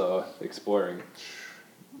lives though, exploring.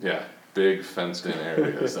 Yeah, big fenced in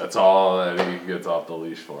areas. That's all that he gets off the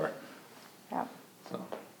leash for. Yeah. So,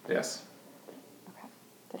 yes. Okay.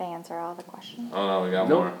 Did I answer all the questions? Oh no, we got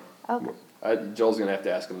Nope. more. Okay. Joel's gonna have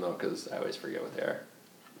to ask him though, because I always forget what they are.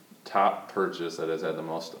 Top purchase that has had the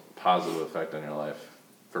most positive effect on your life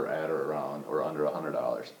for at or around or under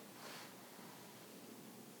 $100.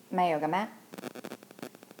 My yoga mat.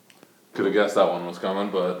 Could have guessed that one was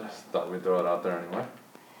coming, but thought we'd throw it out there anyway.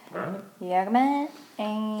 All right. Yoga mat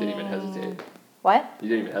and... Didn't even hesitate. What? You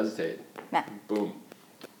didn't even hesitate. No. Boom.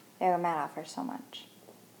 Yoga mat offers so much.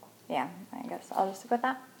 Yeah, I guess I'll just stick with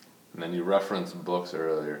that. And then you referenced books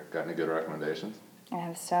earlier. Got any good recommendations? I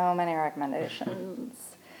have so many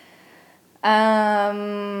recommendations.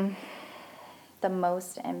 The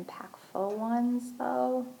most impactful ones,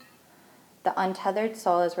 though, The Untethered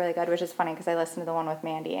Soul is really good, which is funny because I listened to the one with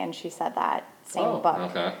Mandy and she said that same Oh, book.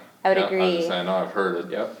 Okay. I would Yeah, I was agree. just saying, I know I've heard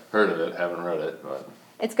it. Yep. Heard of it, haven't read it, but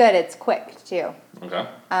It's good. It's quick too. okay.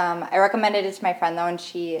 I recommended it to my friend though, and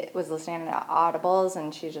she was listening to audibles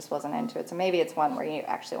and she just wasn't into it. So maybe it's one where you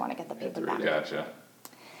actually want to get the paperback. Gotcha.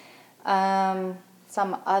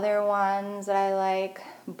 Some other ones that I like,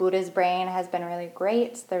 Buddha's Brain has been really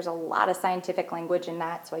great. There's a lot of scientific language in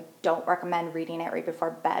that, so I don't recommend reading it right before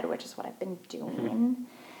bed, which is what I've been doing.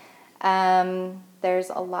 There's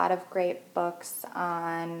a lot of great books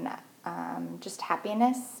on just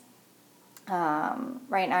happiness.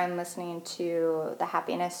 Right now I'm listening to the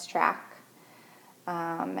Happiness Track.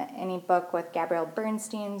 Any book with Gabrielle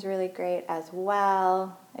Bernstein's really great as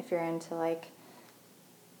well, if you're into like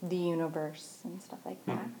the universe and stuff like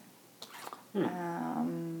that. I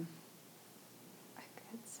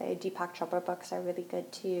could say Deepak Chopra books are really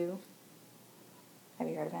good too. Have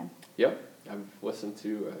you heard of him? Yep, I've listened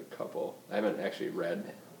to a couple. I haven't actually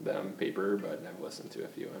read them paper, but I've listened to a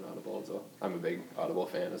few on Audible as well. I'm a big Audible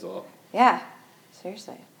fan as well. Yeah,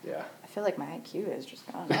 seriously. Yeah. I feel like my IQ has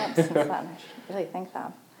just gone up since then. I should really think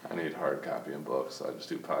that. I need hard copy and books, so I just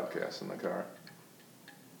do podcasts in the car.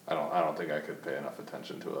 I don't think I could pay enough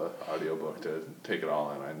attention to a audiobook to take it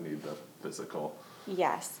all in. I need the physical.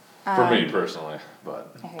 Yes. For me personally,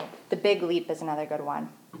 but Okay. The Big Leap is another good one.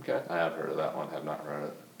 Okay. I have heard of that one, have not read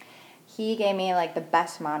it. He gave me like the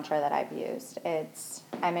best mantra that I've used. It's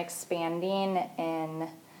I'm expanding in,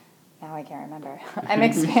 now I can't remember. I'm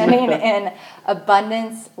expanding in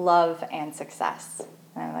abundance, love, and success.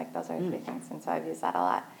 And I'm like, those are the three things, and so I've used that a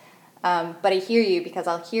lot. But I hear you because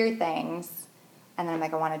I'll hear things, and then I'm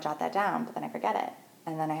like, I want to jot that down, but then I forget it,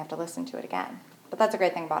 and then I have to listen to it again. But that's a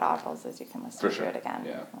great thing about Audibles is you can listen For to sure. it again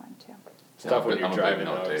Yeah. if you want to. It's tough when I'm you're a big driving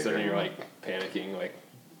note though, because then taker. you're like panicking, like,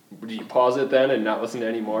 do you pause it then and not listen to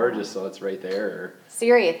any more just so it's right there? Or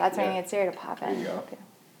Siri, that's when Yeah. you get Siri to pop in. There you go.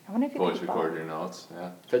 I wonder if you Voice can record your notes,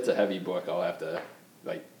 yeah. if it's a heavy book, I'll have to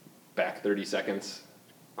like back 30 seconds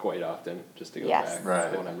quite often just to go Yes. back.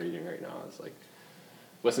 Right. What I'm reading right now is like,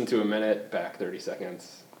 listen to a minute, back 30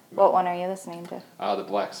 seconds. What one are you listening to? The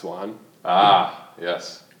Black Swan. Ah,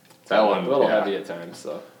 yes. That a one, little yeah. heavy at times,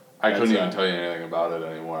 so. I couldn't That's, even tell you anything about it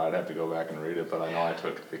anymore. I'd have to go back and read it, but I know I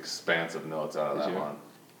took expansive notes out of Did that you? one.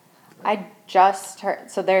 I just heard,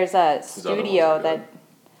 so there's a other ones studio are good. that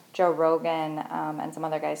Joe Rogan and some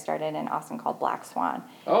other guys started in Austin called Black Swan.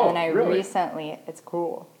 Oh, and I really? recently, it's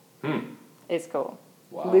cool. It's cool.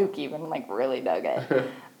 Wow. Luke even like really dug it.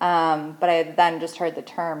 But I then just heard the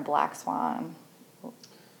term Black Swan.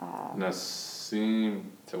 Nassim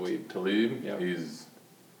Taleb, Yep. he's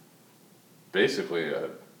basically a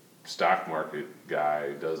stock market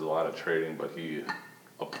guy, does a lot of trading, but he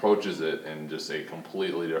approaches it in just a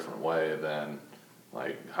completely different way than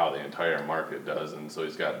like how the entire market does, and so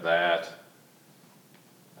he's got that.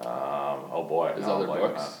 Oh boy, His now I'm other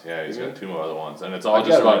blanking books? on- Yeah, he's You got mean? 2 more other ones, and it's I all just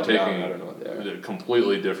gotta about write it down, taking I don't know what they are. a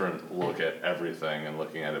completely different look at everything and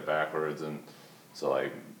looking at it backwards, and so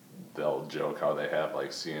like they'll joke how they have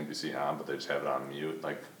like CNBC on, but they just have it on mute,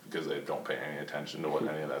 like because they don't pay any attention to what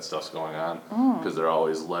any of that stuff's going on, because they're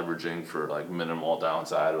always leveraging for like minimal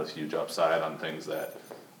downside with huge upside on things that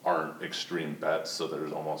aren't extreme bets, so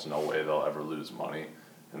there's almost no way they'll ever lose money,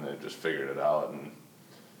 and they've just figured it out. And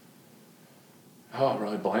I'm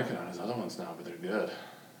really blanking on his other ones now, but they're good.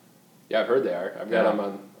 Yeah, I've heard they are. I've got Yeah.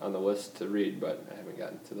 them on the list to read, but I haven't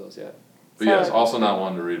gotten to those yet. But So- yes, also not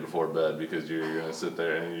one to read before bed, because you're gonna sit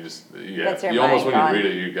there and you just That's your you almost when mind you read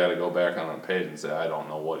gone. it, you gotta go back on a page and say, I don't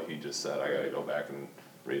know what he just said, I gotta go back and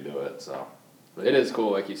redo it. So but It is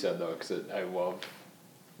cool, like you said, though, because I love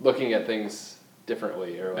looking at things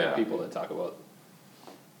differently, or like Yeah. people that talk about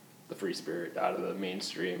the free spirit out of the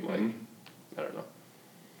mainstream. Like, Mhm. I don't know.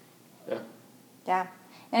 Yeah. Yeah.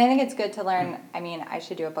 And I think it's good to learn. I mean, I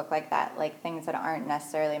should do a book like that, like things that aren't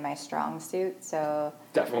necessarily my strong suit. So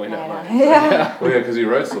Definitely not I know. mine. Yeah. Well, yeah, because he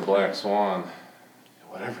writes the Black Swan,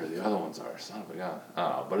 whatever the other ones are, son of a gun.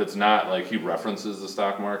 But it's not like he references the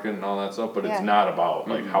stock market and all that stuff, but Yeah. it's not about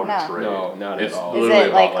like how No. to trade. No, not at It's all. Is literally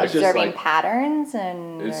it like about just observing like- patterns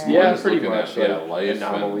and? It's- or- Yeah, just pretty looking much. at, yeah, Like life and-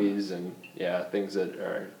 anomalies and yeah, things that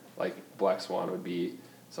are like Black Swan would be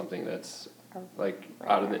something that's like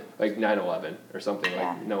out of the like 9/11 or something. Yeah.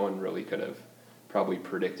 Like no one really could have probably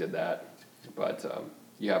predicted that, but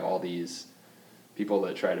you have all these people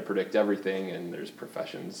that try to predict everything, and there's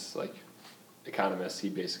professions like economists. He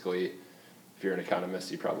basically, if you're an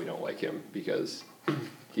economist, you probably don't like him because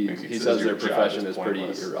he He he says says your their job profession is is pretty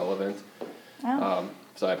pointless. irrelevant. Oh.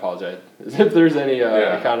 So I apologize if there's any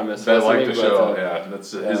economists that like listening, the show. but, Yeah,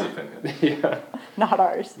 that's his yeah. opinion. yeah. Not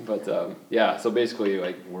ours. But yeah, so basically,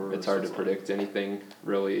 like, We're it's hard to Switzerland. predict anything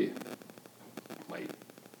really, like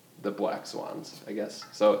the black swans, I guess.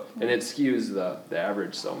 So and it skews the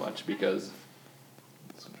average so much because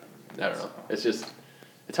I don't know. It's just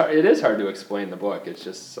it's hard. It is hard to explain the book. It's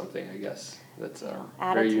just something I guess that's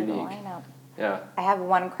Add very it to unique. the lineup. Yeah. I have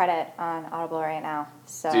 1 credit on Audible right now.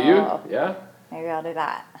 So Do you? Yeah. Maybe I'll do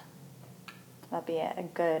that. That'll be a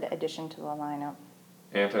good addition to the lineup.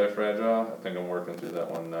 Anti-Fragile, I think I'm working through that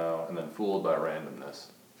one now, and then Fooled by Randomness.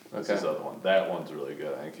 That's Okay. his other one. That one's really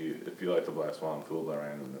good. I think if you like the Black Swan, Fooled by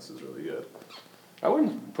Randomness is really good. I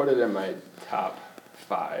wouldn't put it in my top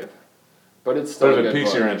 5, but it's still But a if it good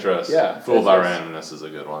piques book. your interest, Yeah, Fooled by it's- Randomness is a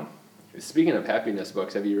good one. Speaking of happiness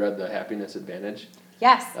books, have you read The Happiness Advantage?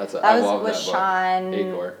 Yes, I that love was that book. Sean.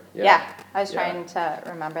 Acor. Yeah. I was Yeah. trying to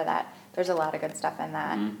remember that. There's a lot of good stuff in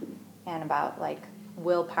that, and about like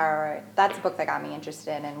willpower. That's a book that got me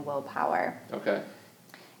interested in willpower, Okay.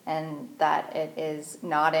 and that it is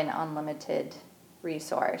not an unlimited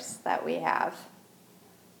resource that we have,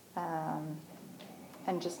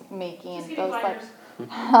 and just making those like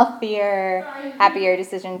healthier, happier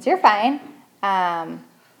decisions. You're fine.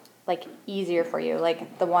 Like easier for you,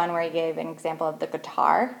 like the one where he gave an example of the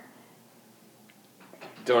guitar.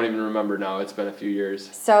 Don't even remember now. It's been a few years.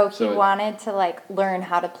 So he So it- wanted to like learn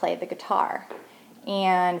how to play the guitar.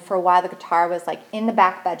 And for a while the guitar was like in the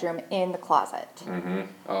back bedroom in the closet.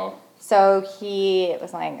 Oh, So he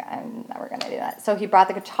was like, I'm never gonna do that. So he brought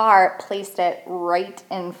the guitar, placed it right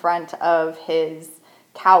in front of his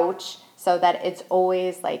couch so that it's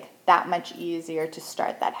always like that much easier to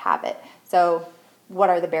start that habit. So what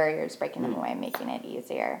are the barriers, breaking them away, making it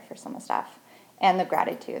easier for some of the stuff. And the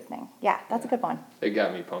gratitude thing. Yeah, that's a good one. it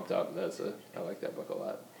got me pumped up. I like that book a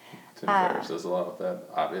lot. Tim Ferriss does a lot with that,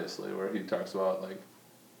 obviously, where he talks about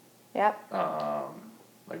Yep.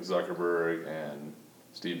 like Zuckerberg and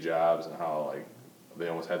Steve Jobs and how like they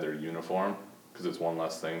almost had their uniform because it's one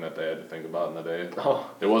less thing that they had to think about in the day. Oh.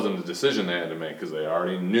 It wasn't a decision they had to make because they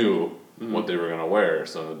already knew what they were gonna wear.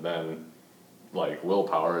 So then, like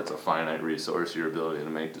willpower, it's a finite resource. Your ability to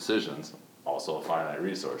make decisions, also a finite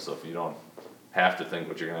resource. So if you don't have to think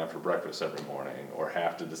what you're gonna have for breakfast every morning or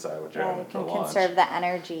have to decide what you're Yeah, having you for can lunch, conserve the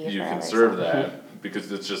energy. you for can other serve stuff. that because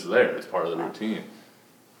it's just there. It's part of the routine.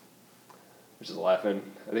 I'm just laughing.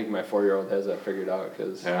 I think my 4-year-old has that figured out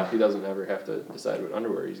because Yeah. he doesn't ever have to decide what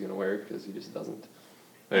underwear he's going to wear because he just doesn't.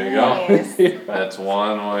 There you Nice. go. That's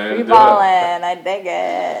one way to Free do it. balling. I dig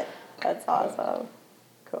it. That's awesome.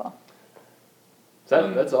 Cool.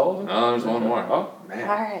 That's all of them? No, there's one more. Oh, All man.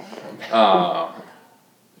 right.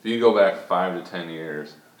 If you go back 5 to 10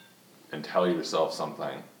 years and tell yourself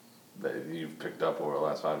something that you've picked up over the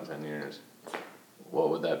last 5 to 10 years, what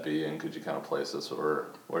would that be? And could you kind of place this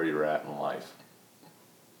where you're at in life?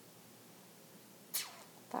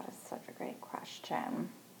 That is such a great question.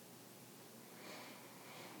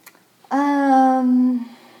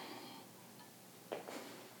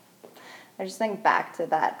 I just think back to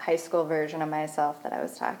that high school version of myself that I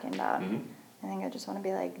was talking about. I think I just want to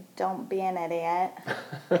be like, don't be an idiot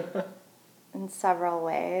in several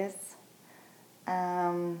ways.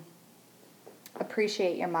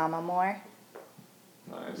 Appreciate your mama more.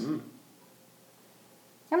 Nice. Mm.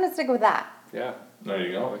 I'm going to stick with that. Yeah. There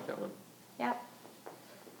you I go. like that one. Yep.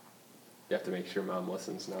 You have to make sure mom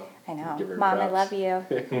listens now. I know. Give her Mom, I props. love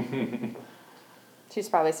you. She's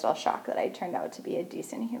probably still shocked that I turned out to be a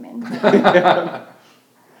decent human. At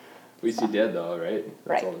least you did, though, right?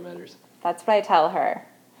 That's Right. all that matters. That's what I tell her.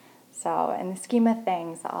 So, in the scheme of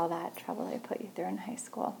things, all that trouble I put you through in high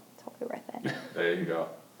school, totally worth it. There you go.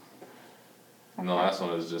 And the Okay. last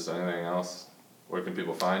one is just anything else. Where can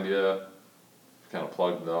people find you? Kind of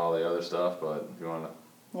plugged all the other stuff, but if you want to,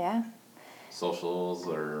 Yeah. socials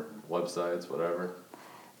or websites, whatever,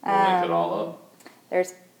 we'll link it all up.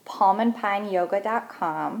 There's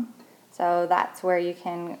palmandpineyoga.com. So that's where you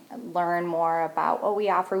can learn more about what we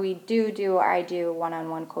offer. I do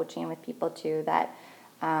one-on-one coaching with people too that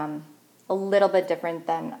a little bit different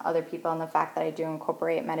than other people in the fact that I do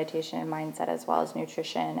incorporate meditation and mindset as well as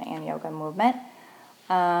nutrition and yoga movement.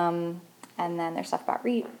 And then there's stuff about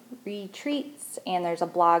retreats, and there's a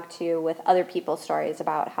blog too with other people's stories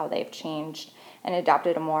about how they've changed and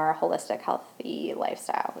adopted a more holistic, healthy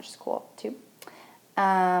lifestyle, which is cool too.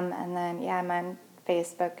 And then, I'm on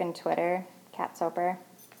Facebook and Twitter, Kat Soper.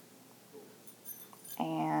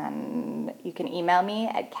 And you can email me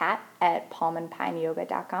at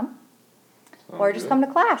kat@palmandpineyoga.com. Or just come to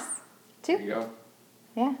class, There too. you go.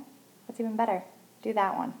 Yeah, that's even better. Do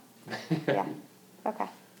that one. Yeah. Okay.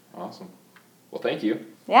 Awesome. Well, thank you.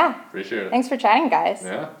 Yeah. Appreciate it. Thanks for chatting, guys.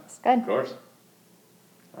 Yeah, It's good. of course.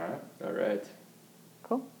 All right, All right.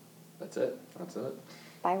 Cool. That's it. that's it.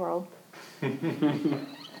 Bye, world.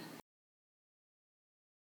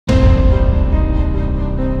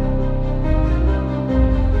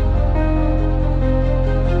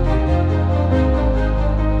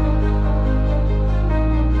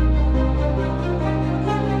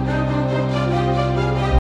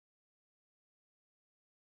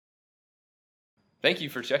 Thank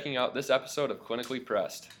you for checking out this episode of Clinically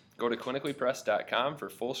Pressed. Go to clinicallypressed.com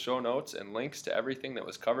for full show notes and links to everything that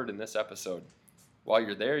was covered in this episode. While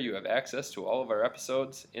you're there, you have access to all of our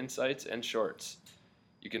episodes, insights, and shorts.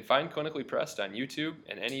 You can find Clinically Pressed on YouTube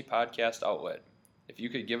and any podcast outlet. If you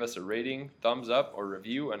could give us a rating, thumbs up, or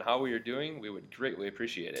review on how we are doing, we would greatly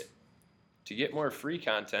appreciate it. To get more free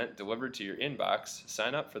content delivered to your inbox,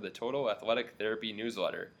 sign up for the Total Athletic Therapy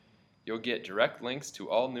newsletter. You'll get direct links to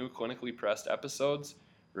all new Clinically Pressed episodes,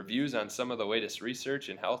 reviews on some of the latest research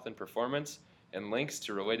in health and performance, and links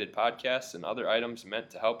to related podcasts and other items meant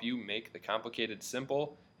to help you make the complicated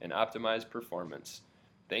simple and optimize performance.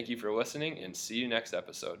 Thank you for listening, and see you next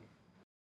episode.